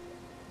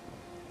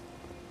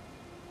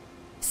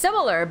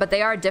 Similar, but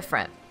they are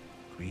different.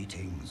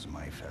 Greetings,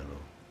 my fellow.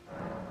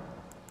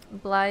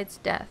 Blythe's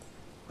death.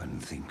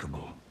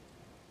 Unthinkable.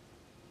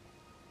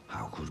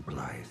 How could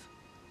Blythe?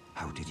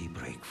 How did he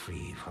break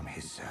free from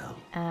his cell?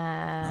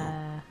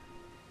 No.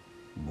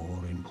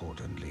 More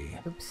importantly,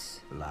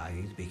 Oops.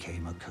 Blythe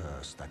became a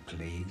curse that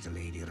plagued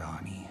Lady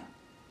Rani.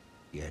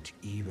 Yet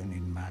even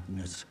in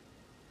madness,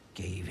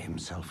 gave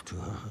himself to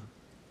her.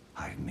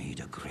 I made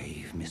a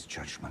grave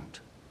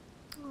misjudgment.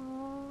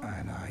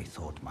 And I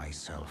thought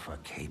myself a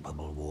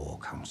capable war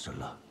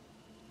counselor.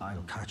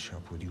 I'll catch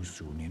up with you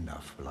soon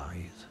enough,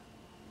 Blythe.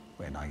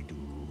 When I do,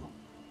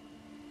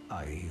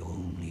 I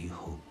only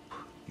hope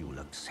you'll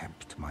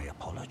accept my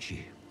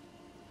apology.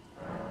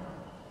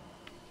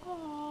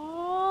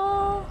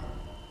 Aww.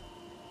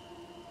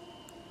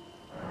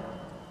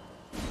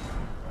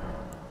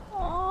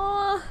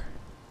 Aww.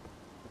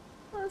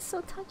 That's so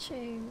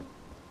touching.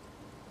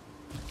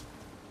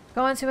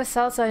 Go into a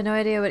cell, so I have no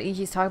idea what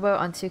EG's talking about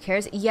on 2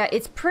 cares. Yeah,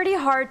 it's pretty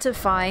hard to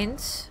find,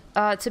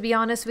 to be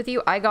honest with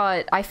you.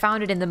 I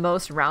found it in the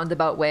most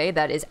roundabout way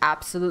that is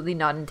absolutely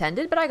not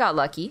intended, but I got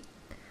lucky.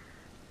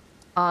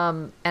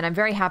 And I'm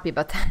very happy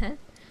about that.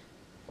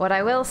 What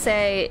I will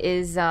say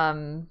is, I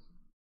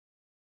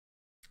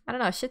don't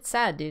know, shit's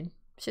sad, dude.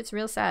 Shit's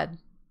real sad.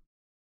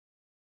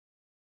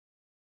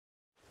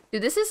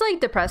 Dude, this is like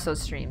Depresso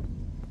stream.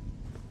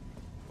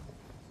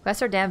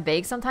 Quests are damn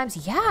vague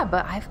sometimes. Yeah,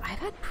 but I've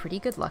had pretty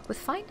good luck with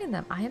finding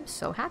them. I am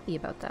so happy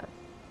about that.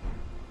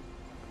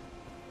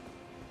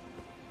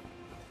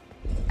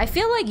 I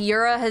feel like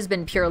Yura has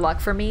been pure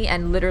luck for me,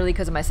 and literally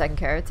because of my second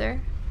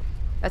character.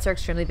 Quests are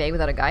extremely vague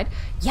without a guide.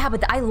 Yeah,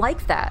 but I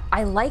like that.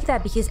 I like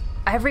that because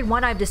every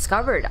one I've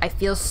discovered, I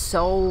feel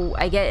so...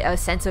 I get a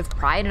sense of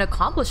pride and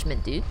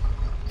accomplishment, dude.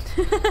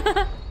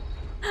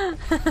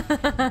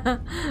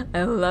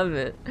 I love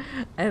it.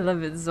 I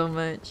love it so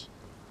much.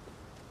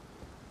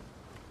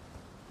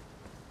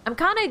 I'm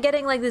kind of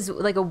getting like this,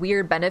 like a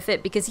weird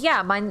benefit because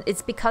yeah,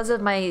 it's because of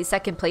my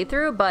second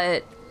playthrough,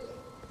 but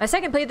my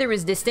second playthrough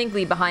is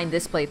distinctly behind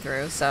this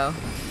playthrough, so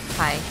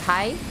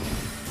hi.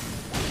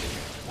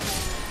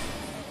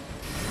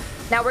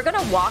 Now we're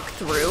gonna walk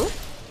through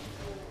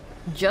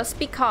just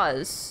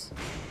because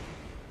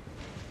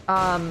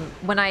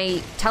when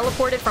I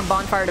teleported from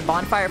bonfire to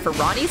bonfire for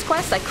Ronnie's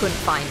quest, I couldn't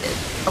find it.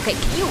 Okay,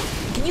 can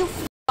you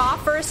f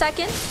off for a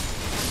second?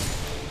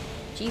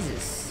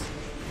 Jesus.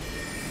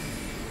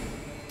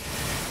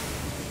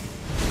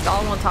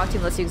 All won't talk to you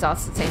unless you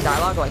exhaust the same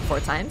dialogue like 4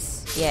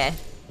 times. Yeah.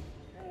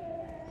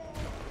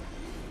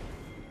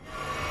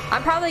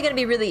 I'm probably gonna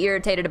be really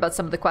irritated about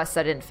some of the quests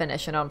I didn't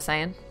finish, you know what I'm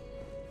saying?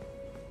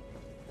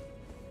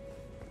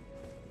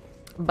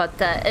 But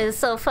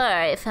so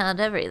far I found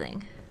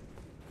everything.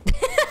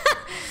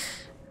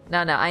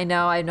 No, I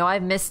know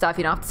I've missed stuff.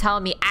 You don't have to tell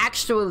me.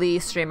 Actually,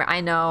 streamer, I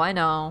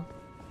know.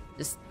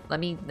 Just let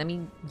me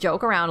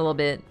joke around a little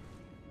bit.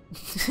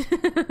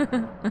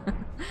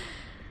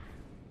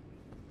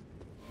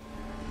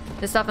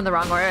 This stuff in the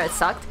wrong order, it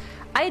sucked.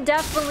 I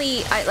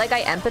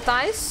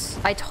empathize.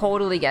 I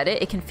totally get it.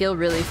 It can feel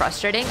really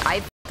frustrating. I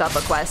fucked up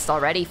a quest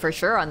already for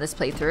sure on this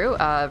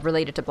playthrough,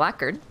 related to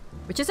Blackguard,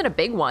 which isn't a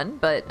big one,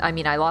 but I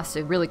mean, I lost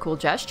a really cool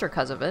gesture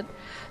because of it.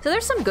 So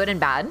there's some good and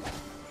bad.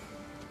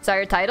 Saw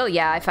your title?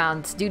 Yeah, I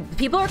found... Dude,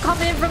 people are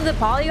coming in from the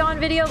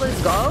Polygon video.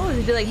 Let's go.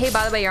 They'd be like, hey,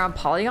 by the way, you're on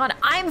Polygon.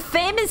 I'm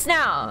famous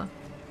now.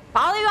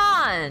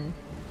 Polygon.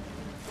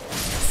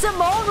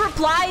 Simone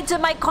replied to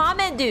my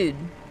comment, dude.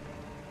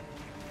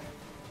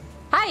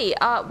 Hi,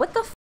 what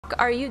the fuck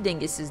are you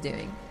dinguses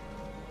doing?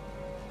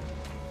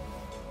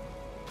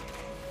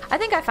 I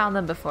think I found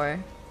them before.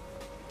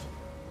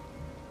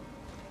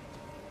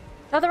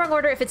 Not the wrong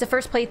order if it's a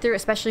first playthrough,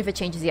 especially if it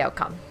changes the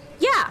outcome.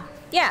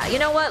 Yeah, you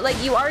know what?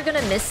 Like, you are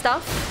gonna miss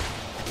stuff.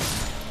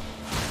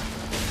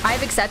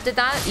 I've accepted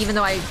that, even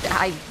though I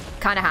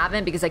kind of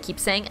haven't because I keep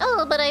saying,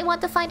 oh, but I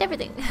want to find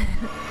everything.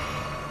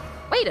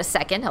 Wait a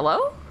second,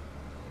 hello?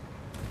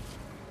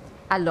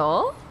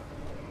 Hello?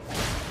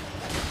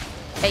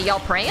 Hey, y'all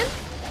praying?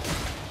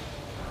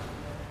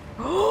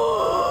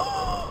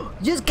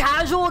 Just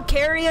casual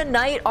carry a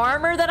knight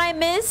armor that I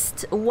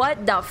missed?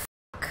 What the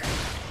fuck?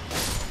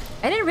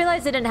 I didn't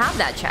realize I didn't have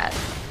that, chat.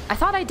 I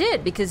thought I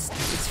did because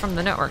it's from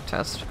the network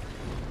test.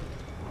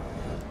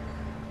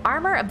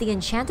 Armor of the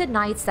enchanted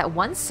knights that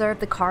once served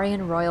the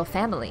Carian royal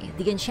family.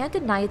 The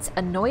enchanted knights,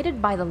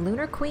 anointed by the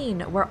Lunar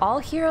Queen, were all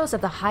heroes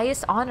of the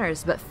highest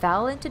honors but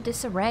fell into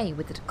disarray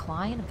with the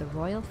decline of the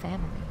royal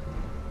family.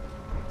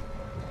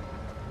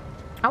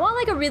 I want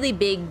like a really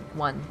big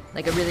one,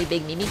 like a really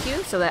big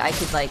Mimikyu, so that I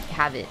could like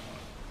have it,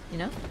 you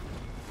know?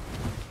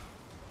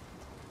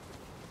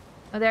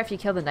 Oh, there if you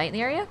kill the knight in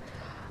the area?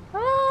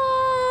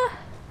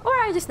 Or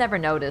I just never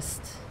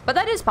noticed. But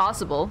that is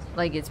possible.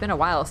 Like, it's been a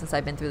while since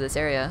I've been through this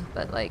area.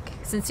 But, like,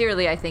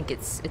 sincerely, I think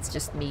it's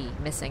just me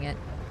missing it.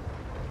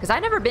 Because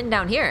I've never been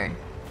down here.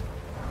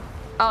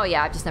 Oh,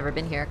 yeah, I've just never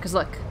been here. Because,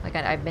 look, like,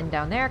 I've been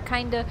down there,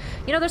 kind of.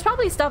 You know, there's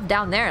probably stuff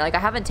down there. Like, I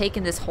haven't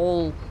taken this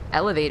whole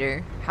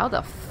elevator. How the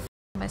f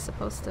am I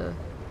supposed to...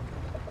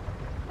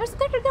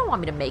 They don't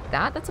want me to make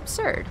that. That's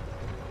absurd.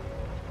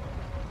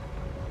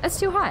 That's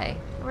too high.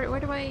 Where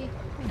do I...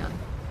 Hang on.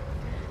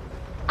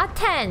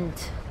 Attend!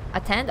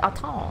 Attend?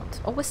 Attend.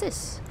 Oh, what's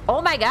this?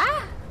 Oh my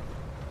god!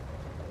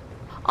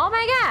 Oh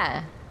my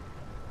god!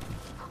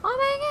 Oh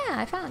my god,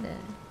 I found it.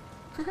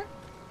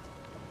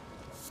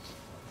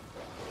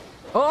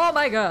 Oh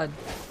my god!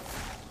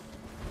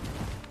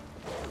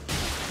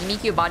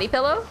 Mimikyu body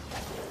pillow?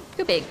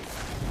 Too big.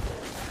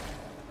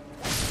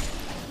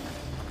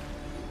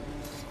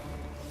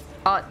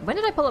 When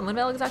did I pull up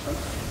Moonveil exactly?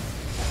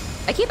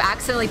 I keep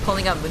accidentally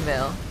pulling up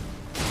Moonveil.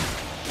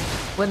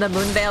 When the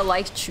Moonveil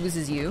like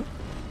chooses you.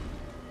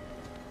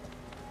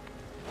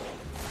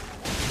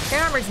 Your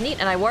armor's neat,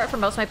 and I wore it for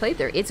most of my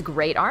playthrough. It's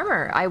great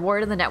armor. I wore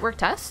it in the network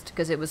test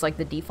because it was like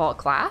the default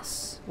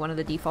class, one of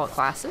the default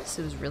classes.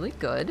 It was really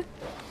good,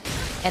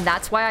 and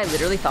that's why I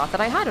literally thought that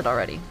I had it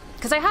already.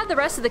 Because I had the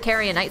rest of the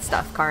Carian Knight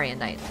stuff. Carian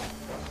Knight.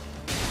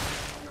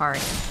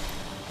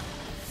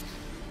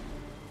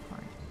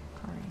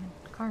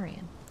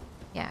 Carian.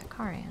 Yeah,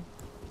 Carian.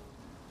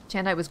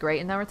 Chandite was great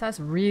in network test.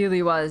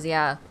 Really was,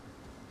 yeah.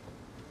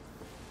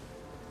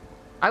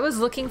 I was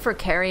looking for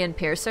Carian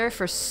Piercer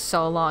for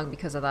so long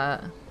because of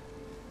that.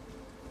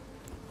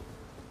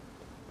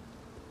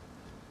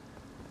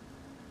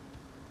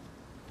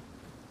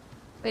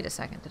 Wait a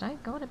second, did I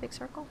go in a big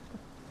circle?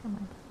 Come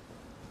on.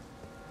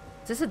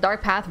 Is this a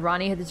dark path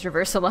Ronnie had to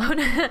traverse alone?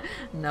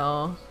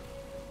 No.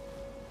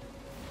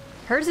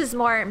 Hers is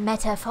more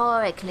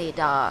metaphorically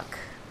dark.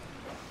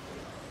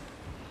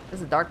 This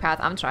is a dark path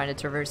I'm trying to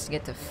traverse to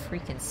get to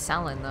freaking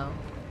Selin, though.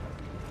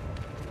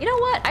 You know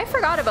what? I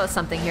forgot about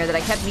something here that I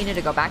kept meaning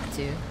to go back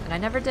to, and I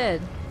never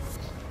did.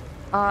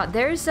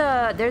 There's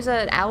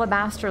an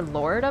Alabaster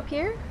Lord up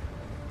here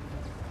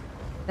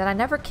that I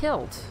never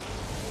killed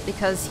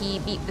because he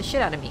beat the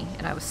shit out of me,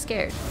 and I was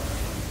scared.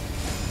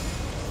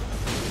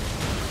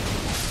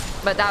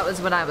 But that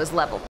was when I was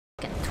level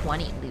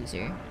 20,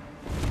 loser.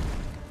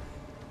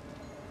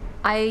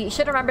 I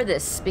should remember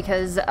this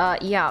because,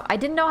 yeah, I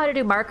didn't know how to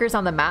do markers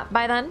on the map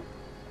by then.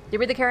 Did you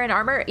read the Carian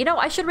armor? You know,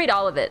 I should read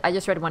all of it. I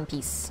just read one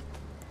piece.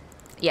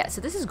 Yeah, so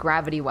this is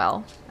Gravity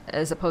Well,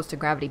 as opposed to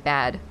Gravity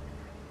Bad.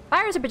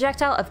 Fire is a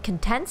projectile of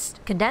condensed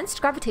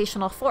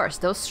gravitational force.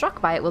 Those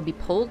struck by it will be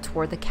pulled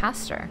toward the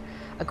caster.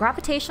 A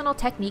gravitational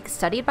technique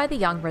studied by the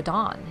young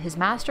Radon. His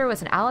master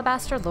was an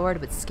Alabaster Lord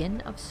with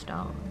skin of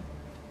stone.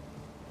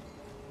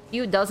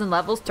 Few dozen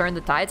levels turn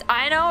the tides.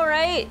 I know,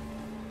 right?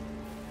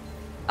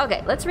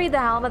 Okay, let's read the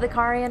Helm of the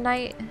Carian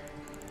Knight.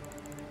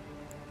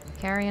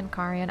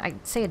 Carian. I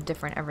say it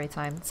different every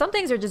time. Some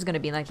things are just gonna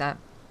be like that.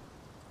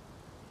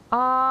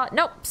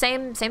 Nope,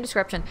 same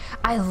description.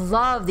 I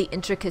love the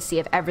intricacy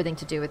of everything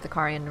to do with the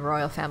Carian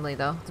royal family,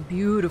 though. It's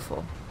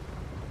beautiful.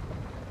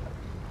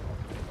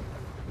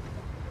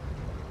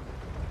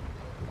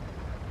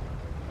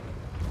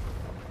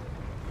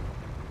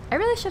 I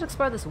really should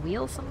explore this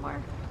wheel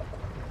somewhere.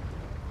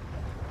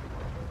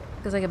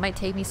 Because, like, it might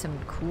take me some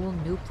cool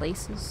new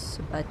places,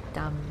 but,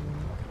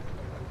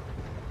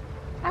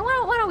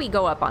 why don't we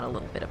go up on a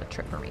little bit of a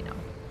tripperino?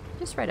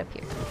 Just right up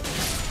here.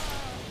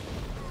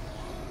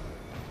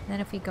 Then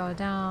if we go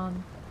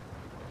down,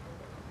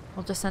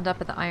 we'll just end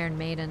up at the Iron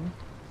Maiden.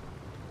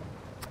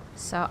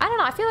 So, I don't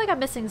know. I feel like I'm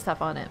missing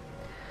stuff on it.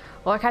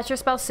 Well, our catcher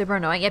spell's super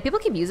annoying. Yeah, people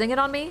keep using it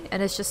on me,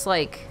 and it's just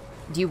like,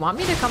 do you want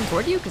me to come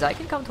toward you? Because I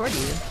can come toward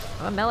you.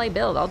 I'm a melee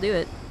build. I'll do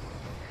it.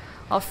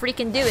 I'll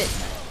freaking do it.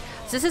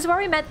 So this is where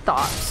we met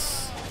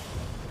Thops.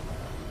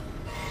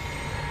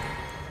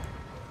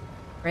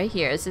 Right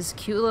here. It's this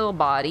cute little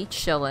body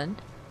chilling.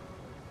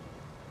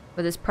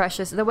 With his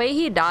precious... The way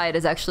he died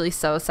is actually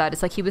so sad.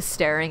 It's like he was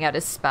staring at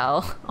his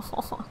spell.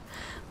 Oh,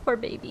 poor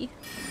baby.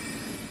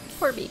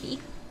 Poor baby.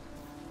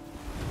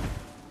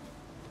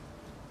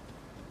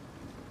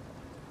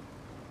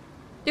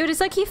 Dude,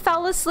 it's like he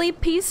fell asleep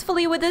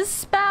peacefully with his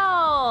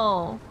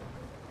spell.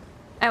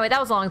 Anyway, that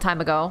was a long time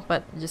ago.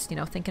 But just, you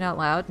know, thinking out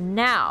loud.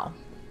 Now,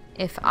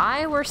 if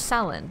I were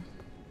Selin,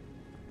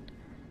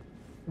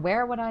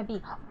 where would I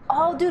be?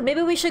 Oh, dude,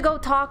 maybe we should go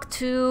talk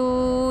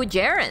to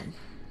Jaren.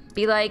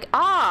 Be like,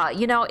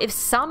 you know, if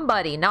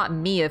somebody, not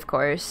me, of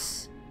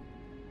course,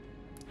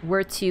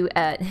 were to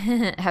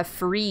have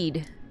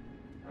freed.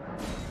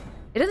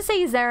 It doesn't say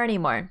he's there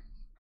anymore.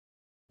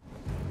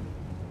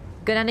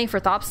 Good ending for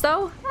Thops,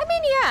 though? I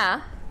mean,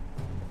 yeah.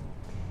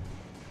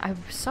 I'm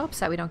so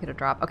upset we don't get a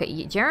drop. Okay,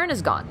 Jaren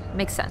is gone.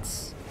 Makes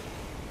sense.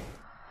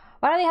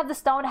 Why do they have the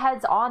stone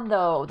heads on,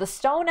 though? The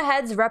stone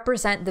heads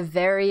represent the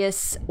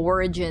various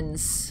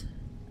origins,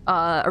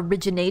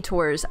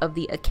 originators of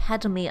the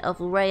Academy of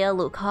Rhea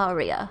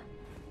Lucaria.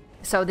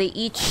 So they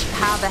each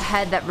have a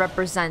head that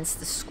represents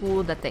the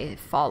school that they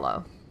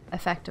follow.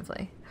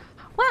 effectively.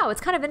 Wow,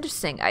 it's kind of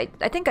interesting. I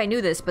think I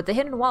knew this, but the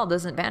hidden wall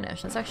doesn't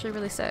vanish. That's actually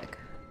really sick.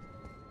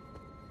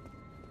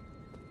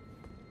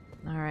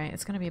 Alright,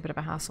 it's gonna be a bit of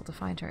a hassle to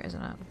find her,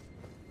 isn't it?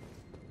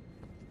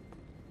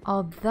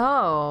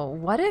 Although,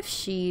 what if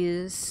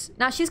she's...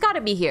 Now, she's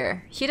gotta be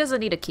here. She doesn't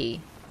need a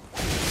key.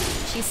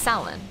 She's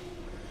selling.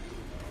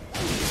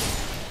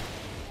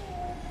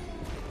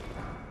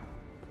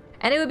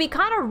 And it would be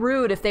kind of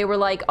rude if they were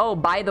like, oh,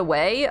 by the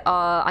way,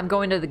 I'm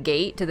going to the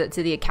gate, to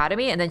the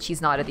academy, and then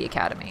she's not at the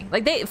academy.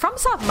 Like,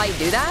 FromSoft might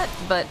do that,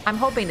 but I'm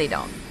hoping they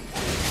don't.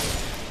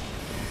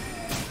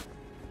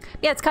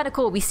 Yeah, it's kind of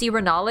cool. We see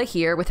Renala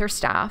here with her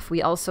staff.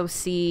 We also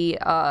see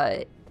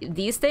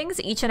these things.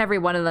 Each and every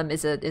one of them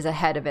is a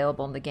head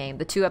available in the game.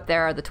 The two up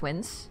there are the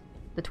twins.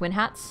 The twin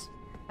hats.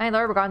 I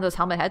learned regarding those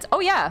helmet heads.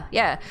 Oh, yeah,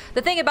 yeah.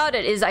 The thing about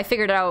it is I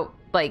figured it out,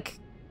 like,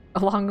 a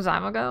long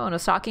time ago and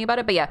was talking about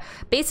it. But yeah,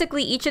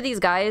 basically each of these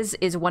guys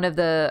is one of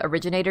the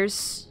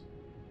originators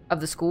of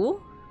the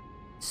school.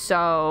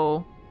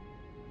 So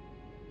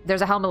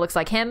there's a helmet that looks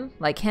like him,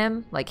 like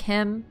him, like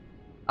him.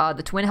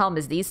 The twin helm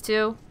is these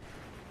two.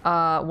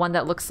 One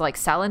that looks like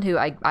Selen, who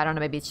I don't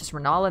know, maybe it's just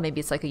Renala, maybe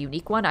it's like a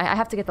unique one. I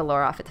have to get the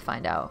lore off it to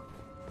find out.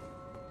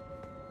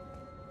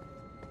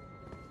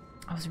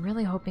 I was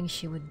really hoping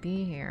she would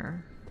be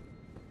here.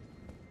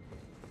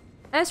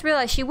 I just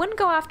realized she wouldn't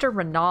go after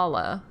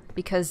Renala,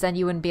 because then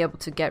you wouldn't be able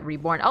to get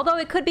reborn. Although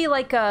it could be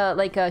like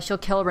she'll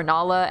kill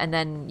Renala and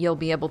then you'll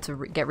be able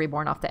to get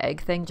reborn off the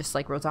egg thing, just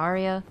like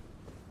Rosaria.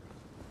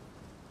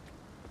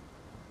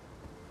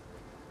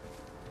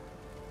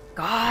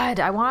 God,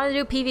 I want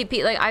to do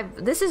PvP. Like,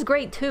 this is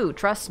great too,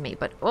 trust me,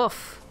 but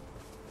oof.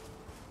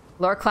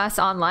 Lore class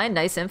online,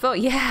 nice info.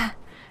 Yeah,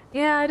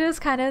 yeah, it is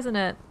kind of, isn't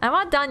it? I'm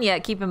not done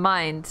yet, keep in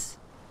mind.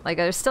 Like,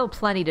 there's still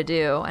plenty to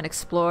do and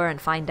explore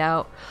and find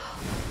out.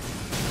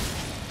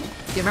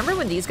 Do you remember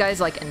when these guys,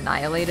 like,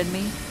 annihilated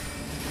me?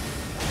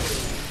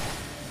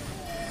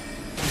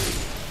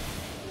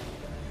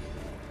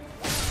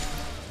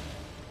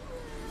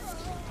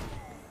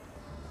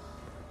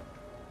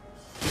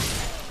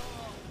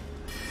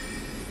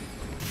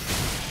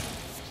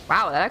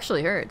 Wow, that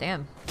actually hurt,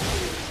 damn.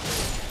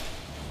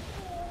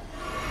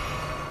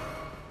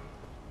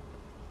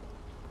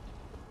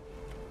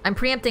 I'm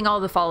preempting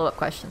all the follow-up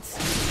questions.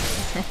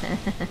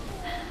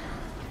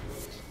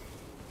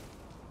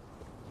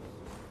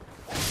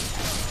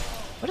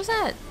 What is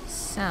that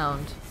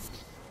sound?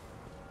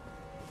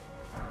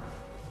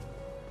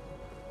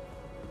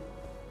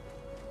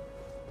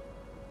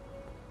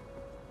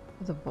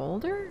 The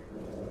boulder?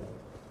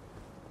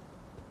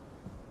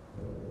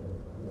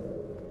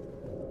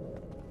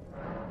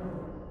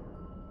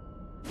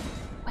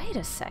 Wait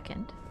a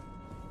second.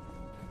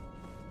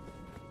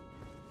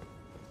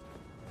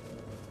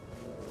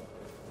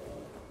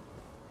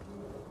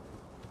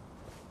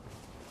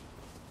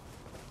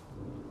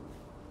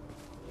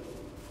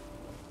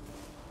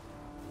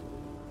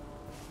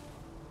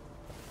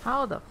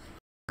 How the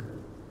f***?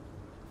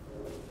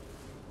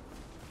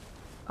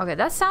 Okay,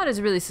 that sound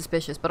is really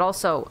suspicious, but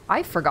also,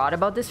 I forgot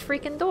about this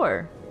freaking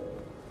door.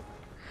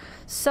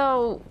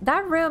 So,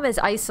 that room is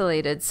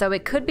isolated, so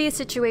it could be a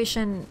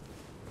situation...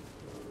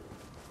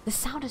 The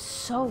sound is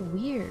so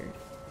weird.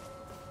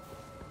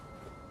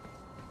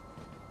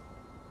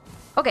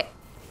 Okay.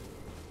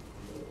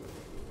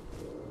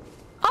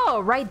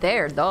 Oh, right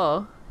there,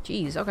 duh.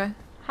 Jeez, okay.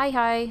 Hi,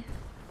 hi.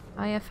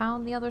 I have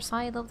found the other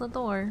side of the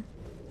door.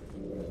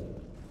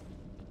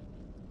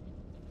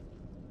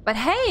 But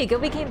hey,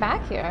 good we came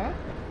back here.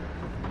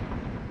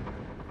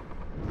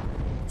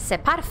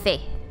 C'est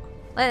parfait.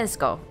 Let's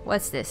go.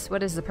 What's this?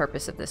 What is the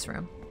purpose of this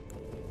room?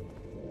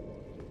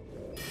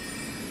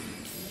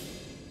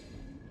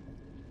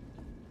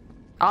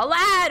 A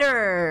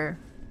ladder!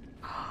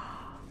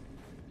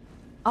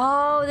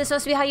 Oh, this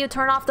must be how you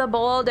turn off the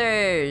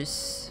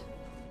boulders.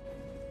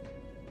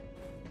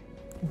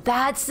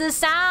 That's the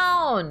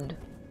sound!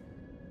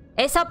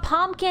 It's a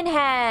pumpkin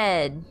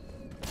head!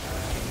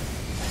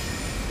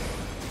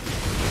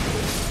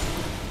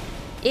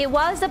 It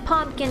was a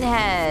pumpkin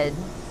head.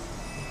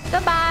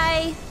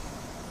 Goodbye!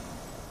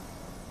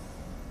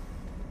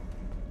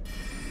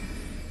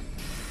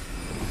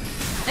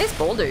 Nice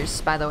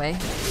boulders, by the way.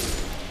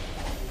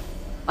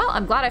 Well,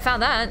 I'm glad I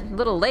found that. A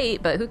little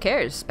late, but who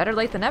cares? Better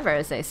late than never,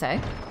 as they say.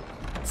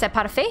 C'est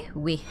parfait?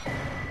 Oui.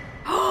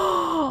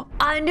 Oh,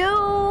 a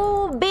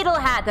new beetle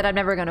hat that I'm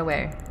never gonna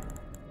wear.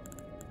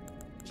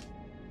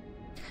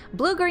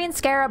 Blue-green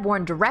scarab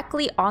worn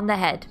directly on the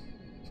head.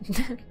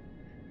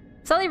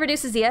 Slightly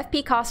reduces the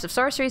FP cost of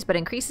sorceries, but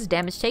increases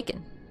damage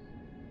taken.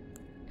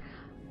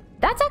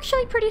 That's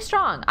actually pretty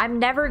strong. I'm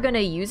never gonna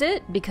use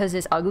it because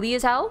it's ugly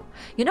as hell.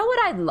 You know what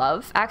I'd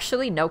love?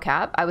 Actually, no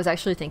cap. I was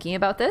actually thinking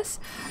about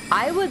this.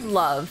 I would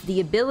love the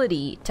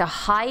ability to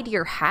hide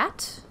your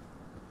hat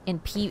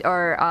in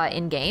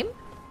in-game.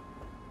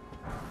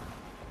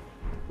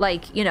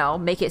 Like, you know,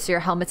 make it so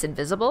your helmet's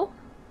invisible.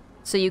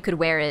 So you could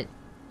wear it,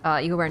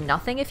 you could wear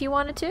nothing if you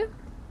wanted to.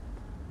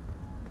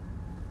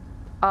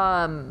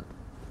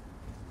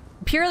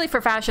 Purely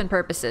for fashion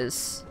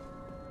purposes.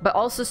 but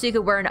also so you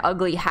could wear an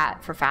ugly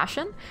hat for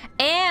fashion.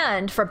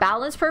 And for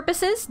balance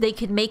purposes, they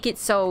could make it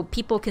so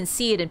people can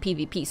see it in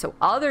PvP, so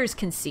others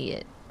can see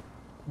it,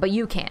 but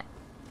you can't.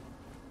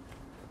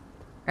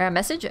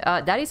 Message?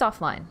 Daddy's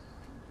offline.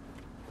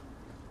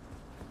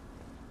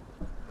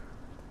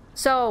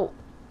 So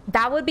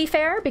that would be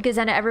fair because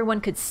then everyone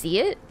could see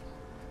it.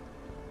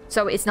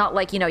 So it's not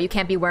like, you know, you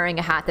can't be wearing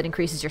a hat that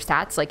increases your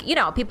stats. Like, you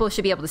know, people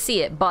should be able to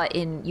see it, but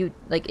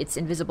it's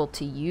invisible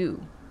to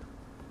you.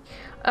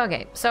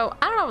 Okay, so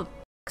I don't know what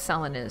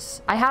Selin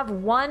is. I have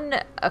one.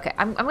 Okay,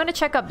 I'm gonna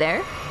check up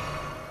there.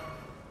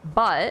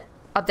 But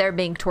up there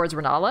being towards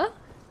Renala.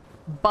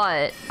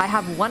 But I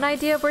have one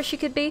idea of where she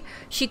could be.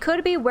 She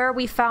could be where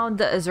we found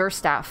the Azure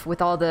staff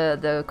with all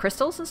the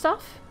crystals and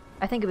stuff.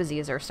 I think it was the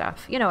Azure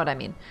staff. You know what I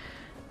mean.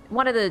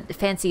 One of the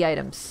fancy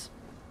items.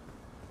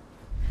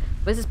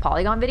 Was this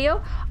Polygon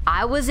video?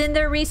 I was in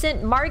their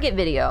recent Margit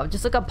video.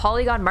 Just look up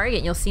Polygon Margit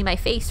and you'll see my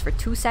face for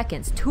 2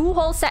 seconds. 2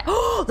 whole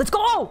Oh, let's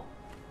go!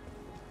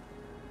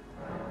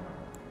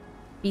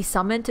 Be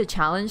summoned to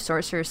challenge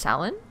Sorcerer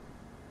Selin?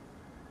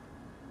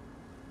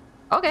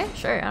 Okay,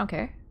 sure, I don't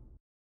care.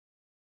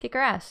 Kick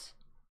her ass.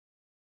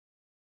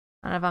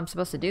 I don't know if I'm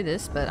supposed to do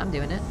this, but I'm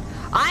doing it.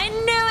 I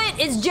knew it!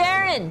 It's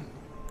Jaren!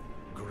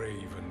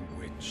 Graven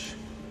Witch,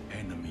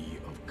 enemy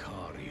of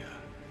Caria.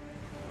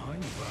 I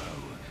vow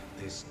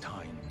this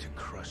time to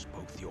crush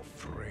both your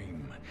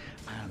frame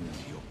and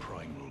your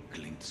primal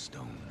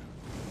glintstone.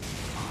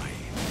 I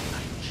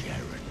am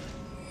Jaren,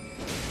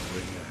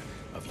 bringer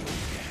of your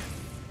death.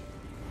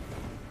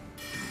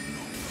 Do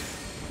not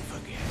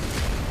forget.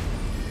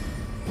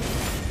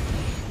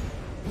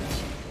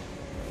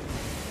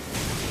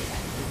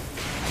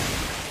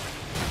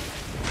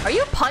 Are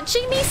you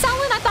punching me,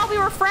 Selin? I thought we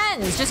were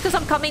friends. Just because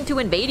I'm coming to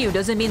invade you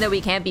doesn't mean that we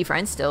can't be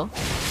friends still.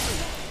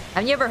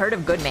 Haven't you ever heard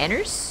of good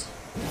manners?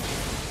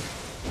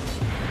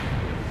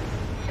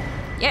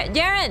 Yeah,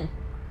 Jaren!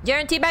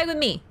 Jaren, teabag with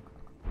me.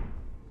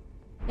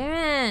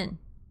 Jaren!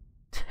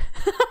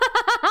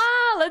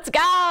 Let's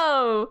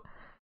go!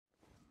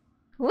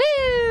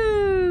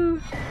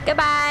 Woo!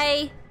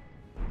 Goodbye!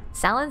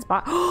 Salin's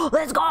bar.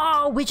 Let's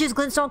go! Witch's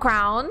Glintstone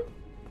Crown.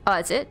 Oh,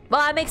 that's it?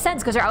 Well, that makes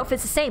sense because our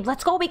outfit's the same.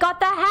 Let's go! We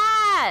got the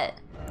hat!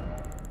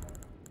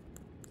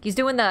 He's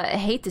doing the I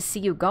hate to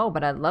see you go,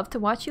 but I'd love to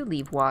watch you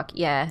leave walk.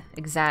 Yeah,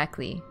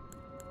 exactly.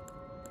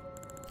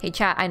 Hey,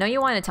 chat, I know you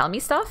want to tell me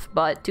stuff,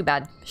 but too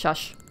bad.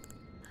 Shush.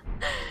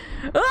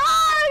 Oh, look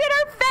at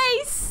her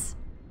face!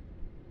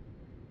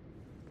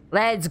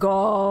 Let's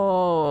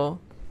go!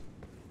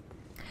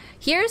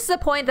 Here's the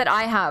point that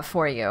I have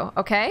for you,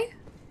 okay?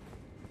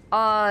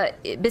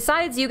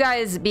 Besides you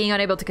guys being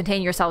unable to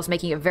contain yourselves,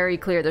 making it very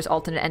clear there's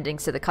alternate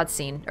endings to the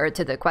cutscene, or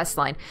to the quest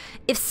line.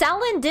 If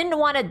Selin didn't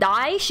want to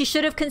die, she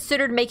should have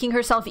considered making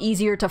herself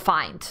easier to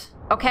find,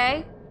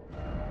 okay?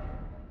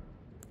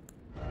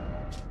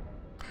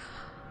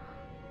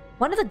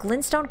 One of the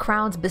Glintstone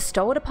crowns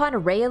bestowed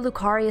upon Rhea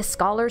Lucaria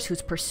scholars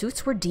whose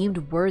pursuits were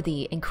deemed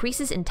worthy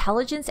increases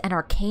intelligence and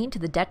arcane to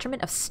the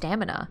detriment of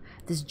stamina.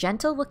 This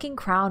gentle-looking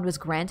crown was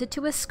granted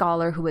to a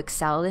scholar who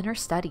excelled in her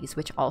studies,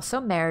 which also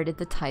merited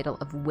the title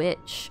of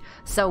witch.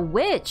 So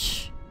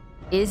witch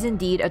is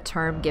indeed a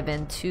term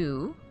given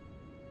to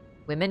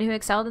women who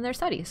excelled in their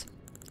studies.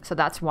 So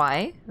that's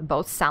why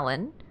both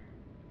Selin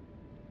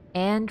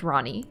and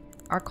Ronnie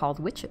are called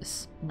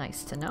witches.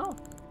 Nice to know.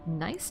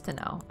 Nice to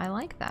know. I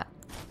like that.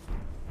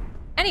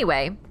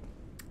 Anyway,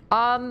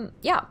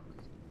 yeah.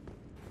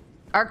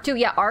 Arc 2,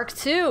 yeah, Arc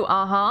 2,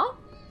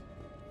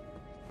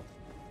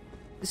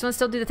 This one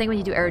still do the thing when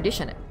you do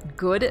erudition.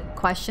 Good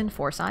question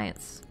for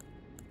science.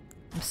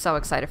 I'm so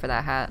excited for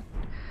that hat.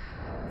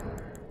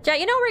 Yeah,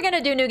 you know we're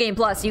gonna do New Game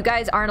Plus. You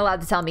guys aren't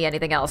allowed to tell me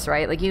anything else,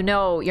 right? Like, you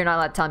know you're not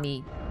allowed to tell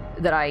me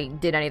that I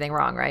did anything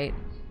wrong, right?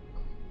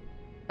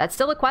 That's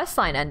still a quest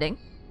line ending.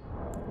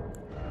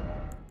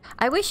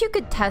 I wish you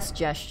could test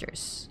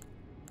gestures.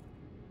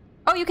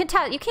 Oh, you can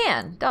tell. You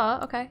can. Duh.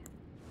 Okay.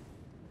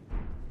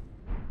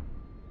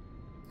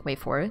 Wait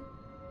for it.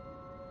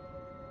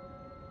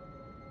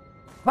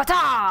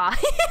 Wata!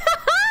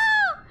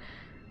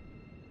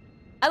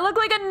 I look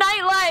like a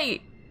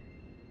nightlight.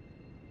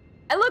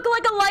 I look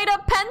like a light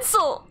up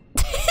pencil.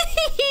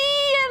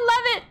 I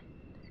love it.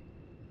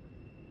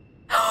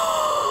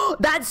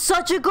 That's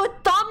such a good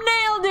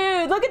thumbnail,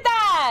 dude. Look at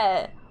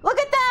that. Look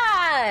at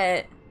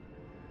that.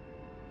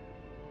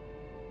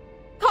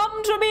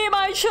 Come to me,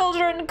 my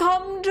children.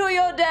 Come to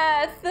your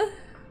death.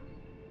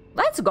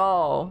 Let's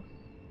go.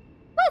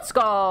 Let's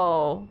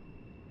go.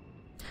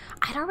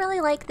 I don't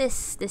really like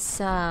this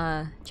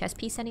chess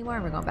piece anymore.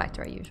 We're going back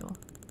to our usual.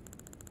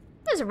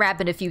 Just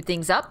wrapping a few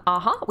things up.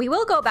 We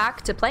will go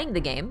back to playing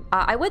the game.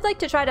 I would like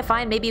to try to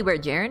find maybe where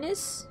Jaren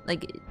is.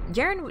 Like,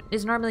 Jaren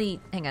is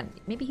normally... Hang on.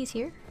 Maybe he's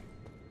here?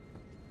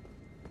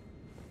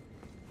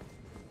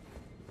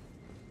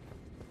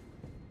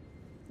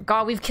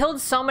 God, we've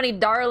killed so many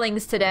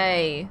darlings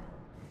today.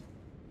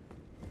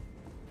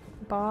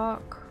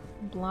 Bach,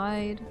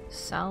 Blide,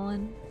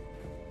 Selin.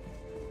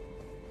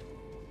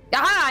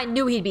 Ah, I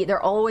knew he'd be.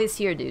 They're always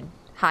here, dude.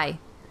 Hi.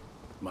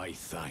 My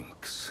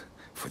thanks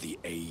for the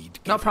aid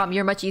No given. problem,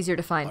 you're much easier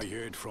to find. I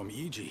heard from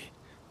Iji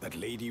that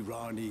Lady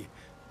Rani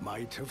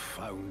might have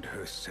found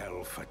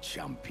herself a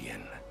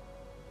champion.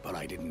 But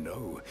I didn't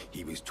know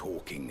he was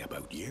talking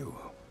about you.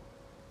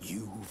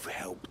 You've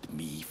helped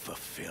me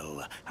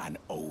fulfill an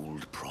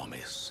old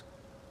promise.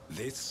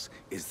 This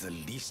is the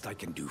least I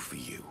can do for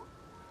you.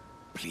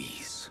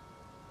 Please,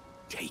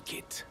 take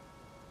it.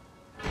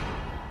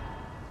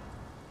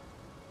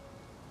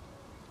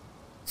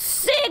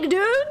 Sick,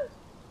 dude!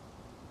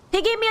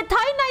 He gave me a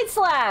Titanite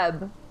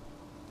slab!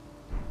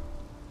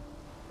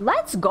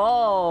 Let's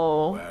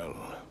go!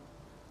 Well,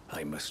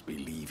 I must be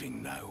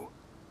leaving now.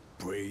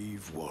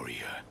 Brave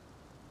warrior,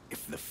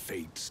 if the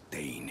fates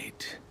deign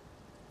it.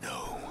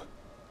 No,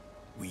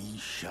 we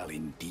shall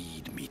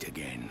indeed meet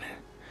again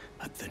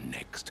at the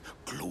next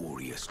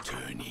glorious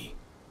tourney.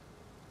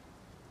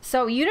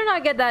 So you do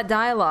not get that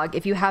dialogue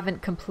if you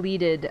haven't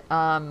completed,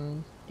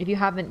 if you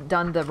haven't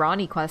done the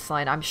Ronnie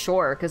questline, I'm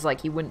sure, because,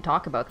 like, he wouldn't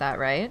talk about that,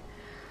 right?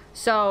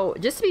 So,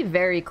 just to be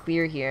very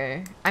clear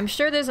here, I'm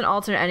sure there's an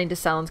alternate ending to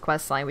Selen's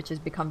questline, which has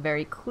become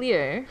very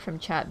clear from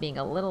chat being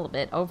a little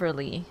bit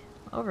overly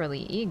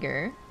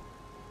eager,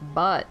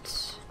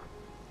 but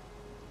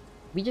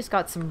we just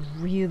got some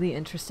really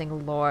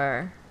interesting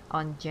lore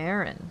on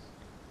Jaren,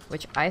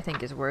 which I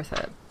think is worth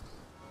it.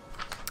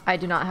 I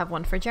do not have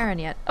one for Jaren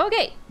yet.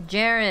 Okay,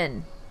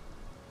 Jaren.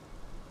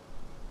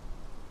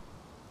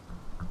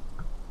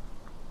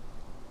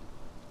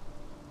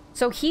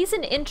 So he's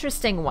an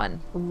interesting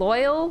one.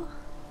 Loyal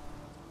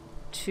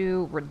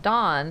to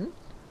Radahn.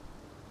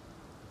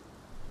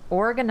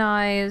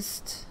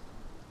 Organized.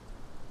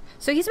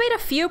 So he's made a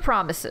few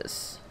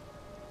promises.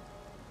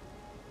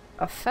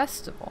 A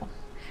festival.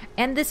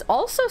 And this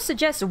also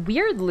suggests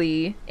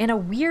weirdly, in a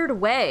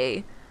weird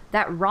way,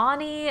 that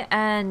Rani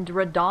and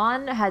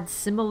Radahn had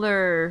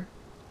similar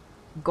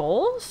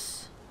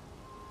goals?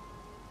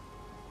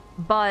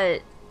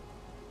 But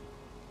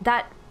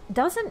that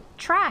doesn't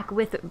track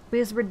with,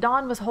 because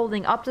Radahn was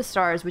holding up the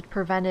stars, which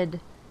prevented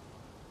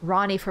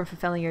Rani from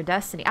fulfilling your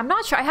destiny. I'm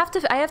not sure. I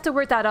have to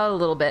work that out a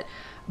little bit.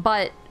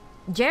 But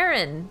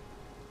Jaren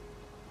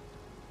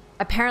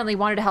apparently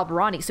wanted to help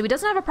Rani, so he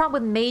doesn't have a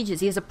problem with mages.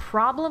 He has a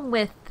problem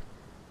with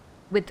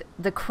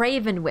the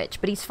Craven Witch,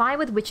 but he's fine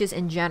with witches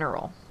in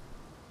general.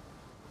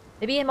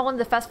 Maybe him holding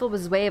the festival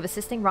was his way of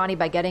assisting Rani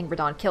by getting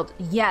Radahn killed.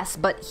 Yes,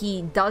 but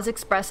he does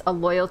express a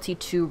loyalty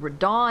to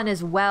Radahn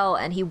as well,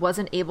 and he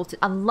wasn't able to...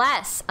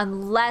 Unless I'm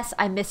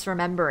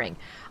misremembering.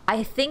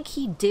 I think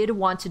he did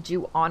want to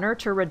do honor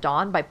to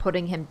Radahn by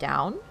putting him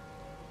down.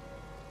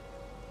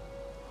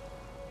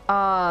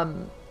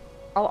 All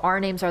our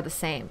names are the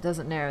same.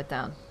 Doesn't narrow it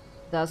down.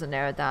 Doesn't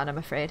narrow it down, I'm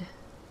afraid.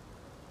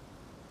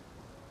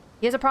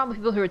 He has a problem with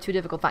people who are too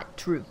difficult to find.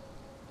 True.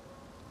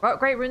 What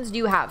great runes do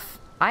you have?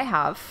 I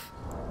have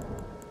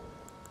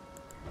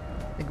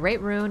the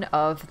great rune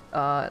of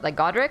like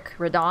Godric,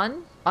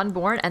 Radahn,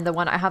 Unborn, and the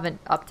one I haven't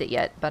upped it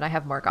yet, but I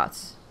have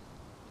Morgoth's.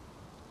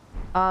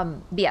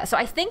 But yeah, so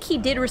I think he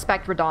did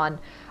respect Radahn,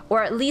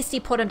 or at least he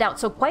put him down.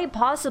 So quite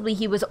possibly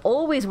he was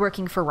always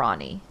working for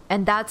Rani,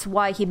 and that's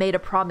why he made a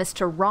promise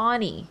to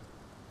Rani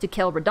to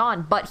kill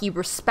Radahn, but he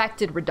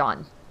respected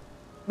Radahn,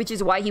 which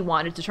is why he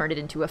wanted to turn it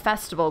into a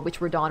festival, which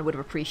Radahn would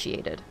have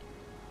appreciated.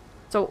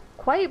 So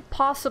quite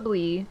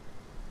possibly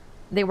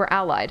they were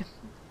allied.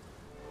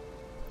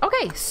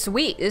 Okay,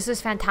 sweet. This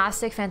is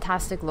fantastic,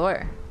 fantastic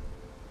lore.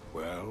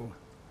 Well,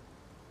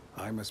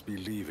 I must be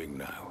leaving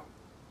now.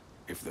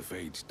 If the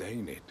fates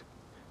deign it,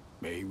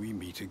 may we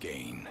meet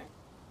again.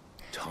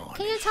 Tarnished.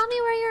 Can you tell me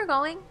where you're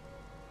going?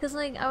 Because,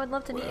 like, I would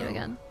love to meet you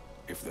again.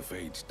 If the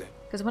fates deign...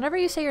 Because whenever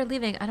you say you're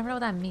leaving, I never know what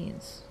that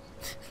means.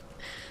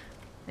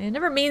 It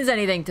never means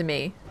anything to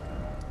me.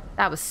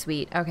 That was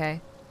sweet.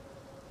 Okay.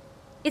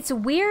 It's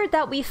weird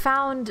that we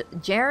found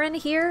Jaren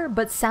here,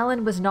 but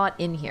Selen was not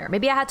in here.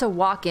 Maybe I had to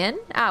walk in?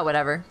 Ah,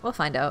 whatever. We'll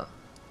find out.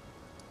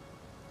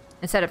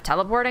 Instead of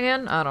teleporting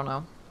in? I don't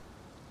know.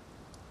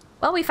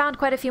 Well, we found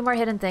quite a few more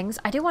hidden things.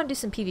 I do want to do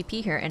some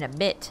PvP here in a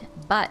bit,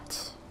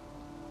 but...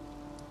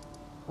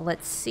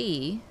 let's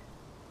see.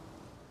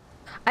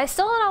 I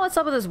still don't know what's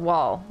up with this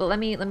wall, but let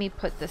me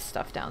put this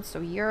stuff down. So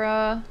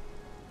Yura...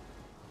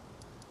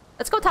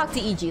 Let's go talk to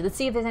EG. Let's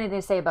see if there's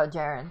anything to say about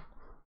Jaren.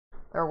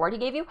 The reward he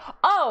gave you?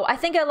 Oh, I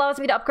think it allows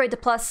me to upgrade to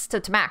plus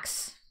to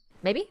max.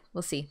 Maybe?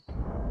 We'll see.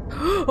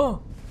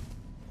 Oh!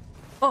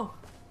 Oh!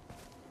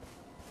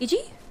 EG?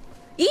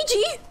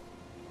 EG?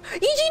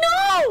 EG,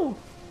 no!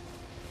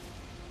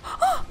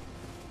 Oh!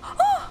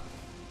 Oh!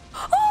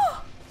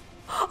 Oh!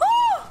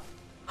 Oh!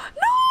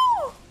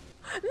 No!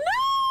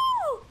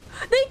 No!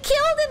 They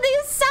killed him! They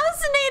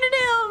assassinated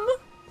him!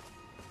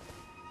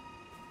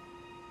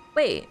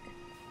 Wait.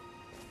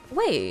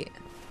 Wait.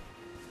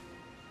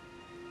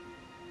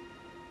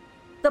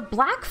 The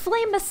Black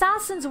Flame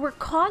Assassins were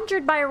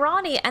conjured by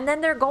Rani, and then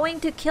they're going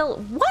to kill...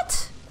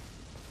 What?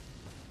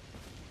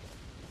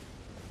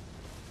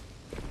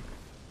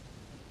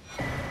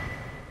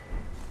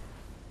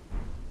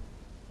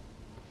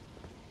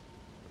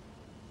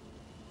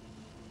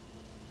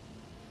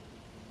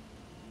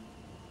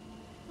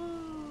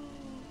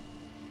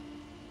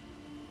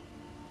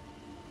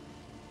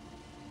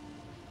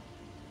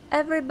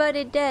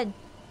 Everybody dead.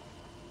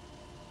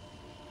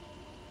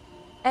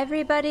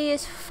 Everybody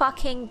is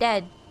fucking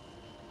dead.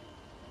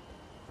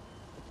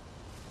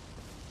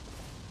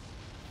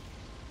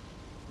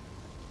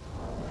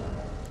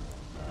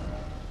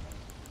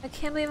 I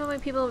can't believe how many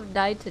people have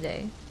died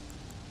today.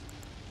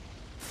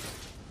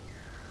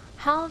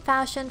 Helm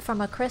fashioned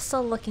from a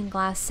crystal looking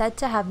glass said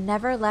to have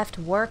never left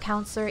War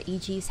Counselor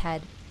E.G.'s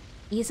head.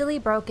 Easily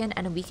broken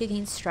and weak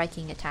against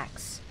striking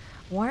attacks.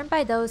 Worn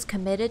by those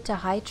committed to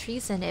high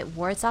treason, it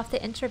wards off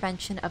the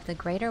intervention of the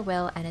greater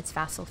will and its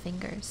vassal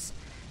fingers.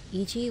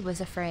 E.G. was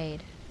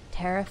afraid,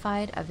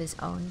 terrified of his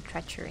own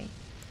treachery.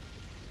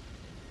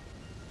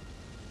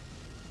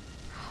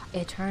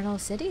 Eternal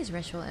Cities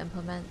ritual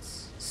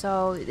implements.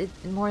 So,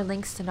 more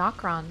links to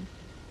Nokron.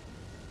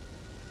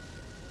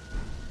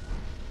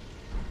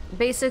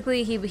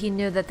 Basically, he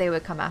knew that they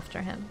would come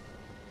after him.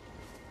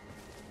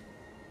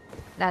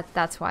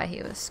 That's why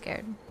he was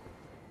scared.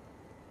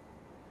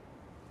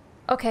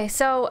 Okay,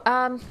 so,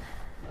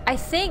 I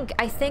think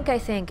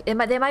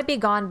they might be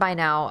gone by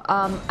now.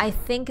 I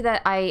think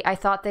that I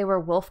thought they were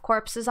wolf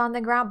corpses on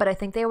the ground, but I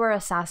think they were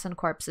assassin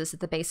corpses at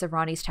the base of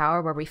Ronnie's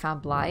tower where we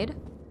found Blide.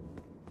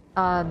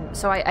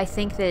 So I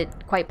think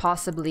that quite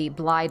possibly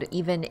Blide,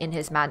 even in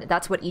his madness,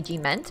 that's what E.G.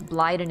 meant.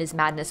 Blide in his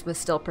madness was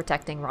still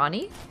protecting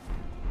Ronnie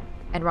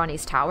and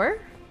Ronnie's tower.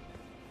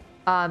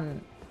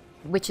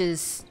 Which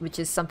is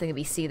something that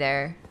we see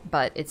there,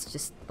 but it's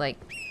just like,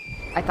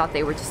 I thought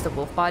they were just the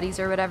wolf bodies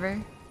or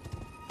whatever.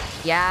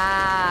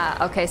 Yeah,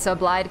 okay, so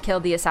Blide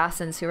killed the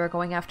assassins who are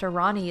going after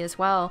Ronnie as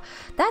well.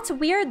 That's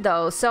weird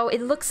though. So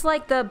it looks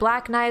like the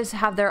Black Knives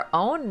have their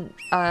own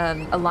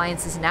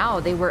alliances now.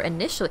 They were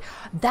initially.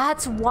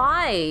 That's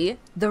why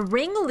the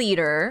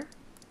ringleader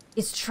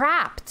is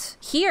trapped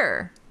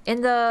here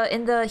in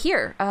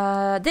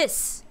the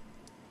this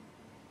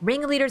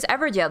ringleader's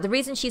Everjail. The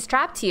reason she's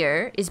trapped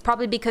here is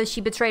probably because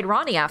she betrayed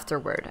Ronnie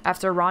afterward,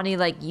 after Ronnie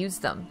like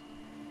used them.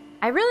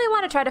 I really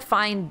want to try to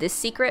find this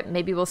secret.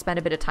 Maybe we'll spend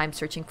a bit of time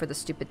searching for the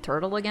stupid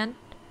turtle again.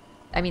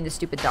 I mean, the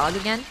stupid dog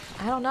again.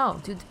 I don't know.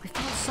 Dude, we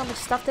found so much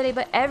stuff today,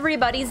 but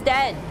everybody's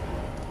dead.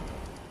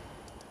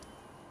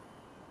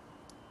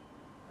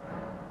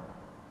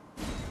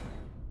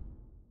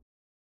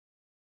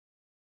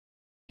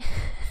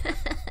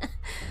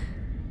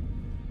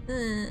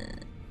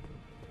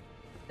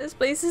 This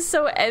place is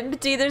so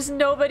empty. There's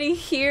nobody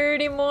here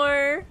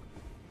anymore.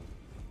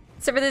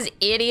 Except for this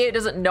idiot who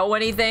doesn't know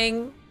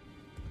anything.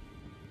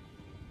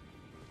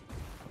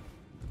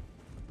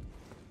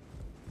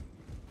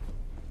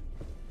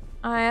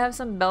 I have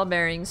some bell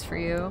bearings for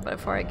you, but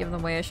before I give them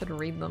away, I should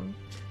read them.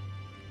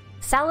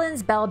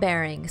 Salen's bell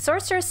bearing.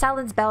 Sorcerer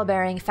Salen's bell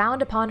bearing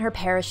found upon her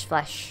perished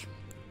flesh.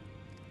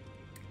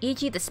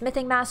 E.g. the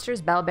smithing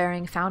master's bell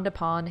bearing found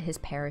upon his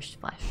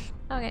perished flesh.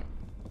 Okay.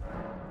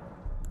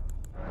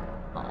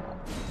 Oh.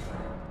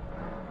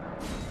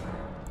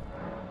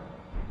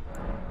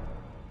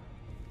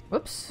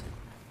 Whoops.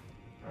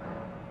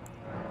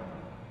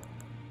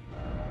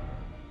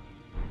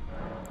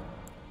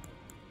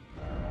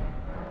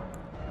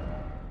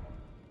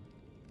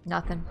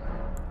 Nothing.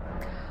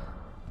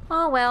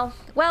 Oh well.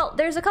 Well,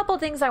 there's a couple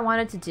things I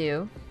wanted to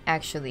do,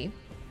 actually.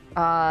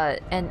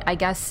 And I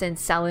guess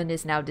since Selen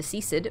is now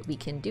deceased, we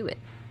can do it.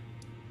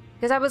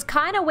 Because I was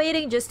kind of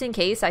waiting just in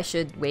case I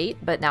should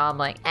wait, but now I'm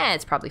like,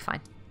 it's probably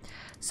fine.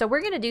 So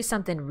we're gonna do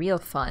something real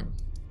fun.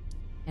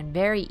 And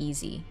very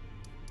easy.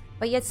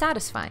 But yet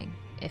satisfying.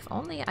 If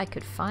only I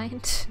could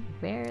find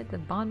where the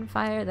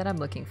bonfire that I'm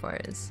looking for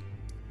is.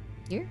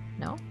 Here?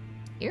 No?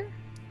 Here?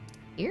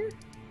 Here?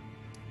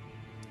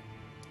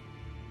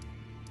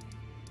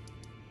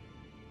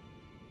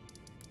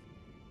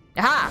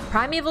 Aha!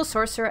 Primeval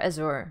Sorcerer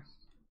Azur.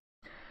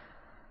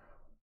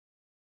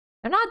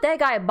 They're not dead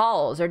guy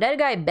balls, they're dead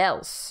guy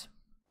bells.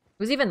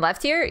 Who's even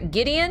left here?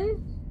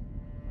 Gideon,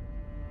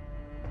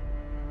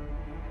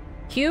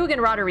 Hugh,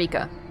 and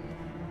Roderica.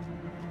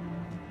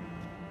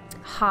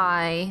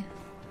 Hi.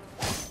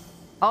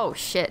 Oh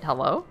shit,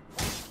 hello?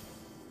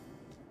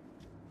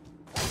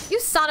 You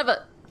son of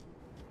a...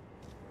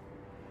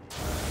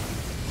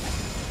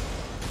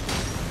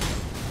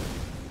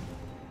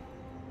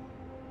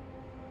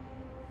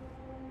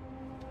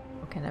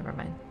 Okay, never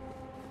mind.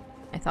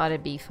 I thought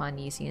it'd be fun,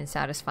 easy, and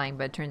satisfying,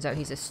 but it turns out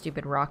he's a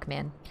stupid rock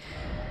man.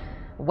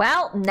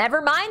 Well,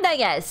 never mind, I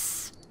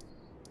guess.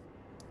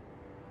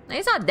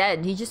 He's not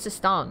dead, he's just a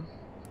stone.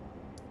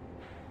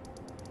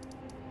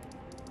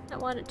 I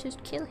wanted to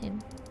kill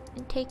him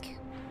and take,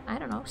 I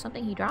don't know,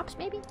 something he drops,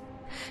 maybe?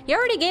 He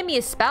already gave me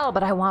a spell,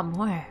 but I want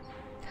more.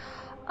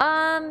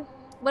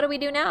 What do we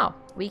do now?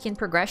 Weaken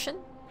progression?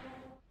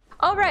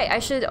 Oh, right, I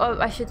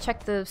should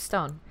check the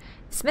stone.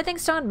 Smithing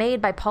stone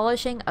made by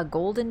polishing a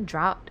golden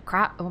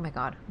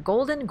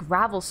golden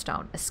gravel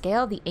stone, a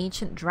scale of the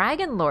ancient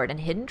dragon lord and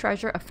hidden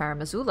treasure of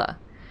Farum Azula.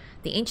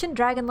 The ancient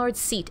dragon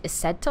lord's seat is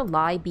said to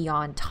lie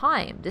beyond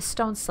time. This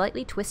stone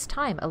slightly twists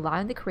time,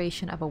 allowing the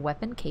creation of a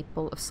weapon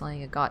capable of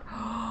slaying a god.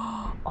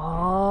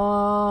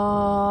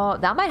 Oh,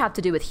 that might have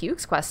to do with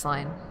Hugh's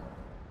questline.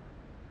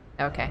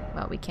 Okay,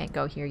 well, we can't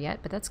go here yet,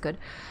 but that's good.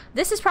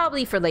 This is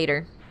probably for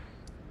later.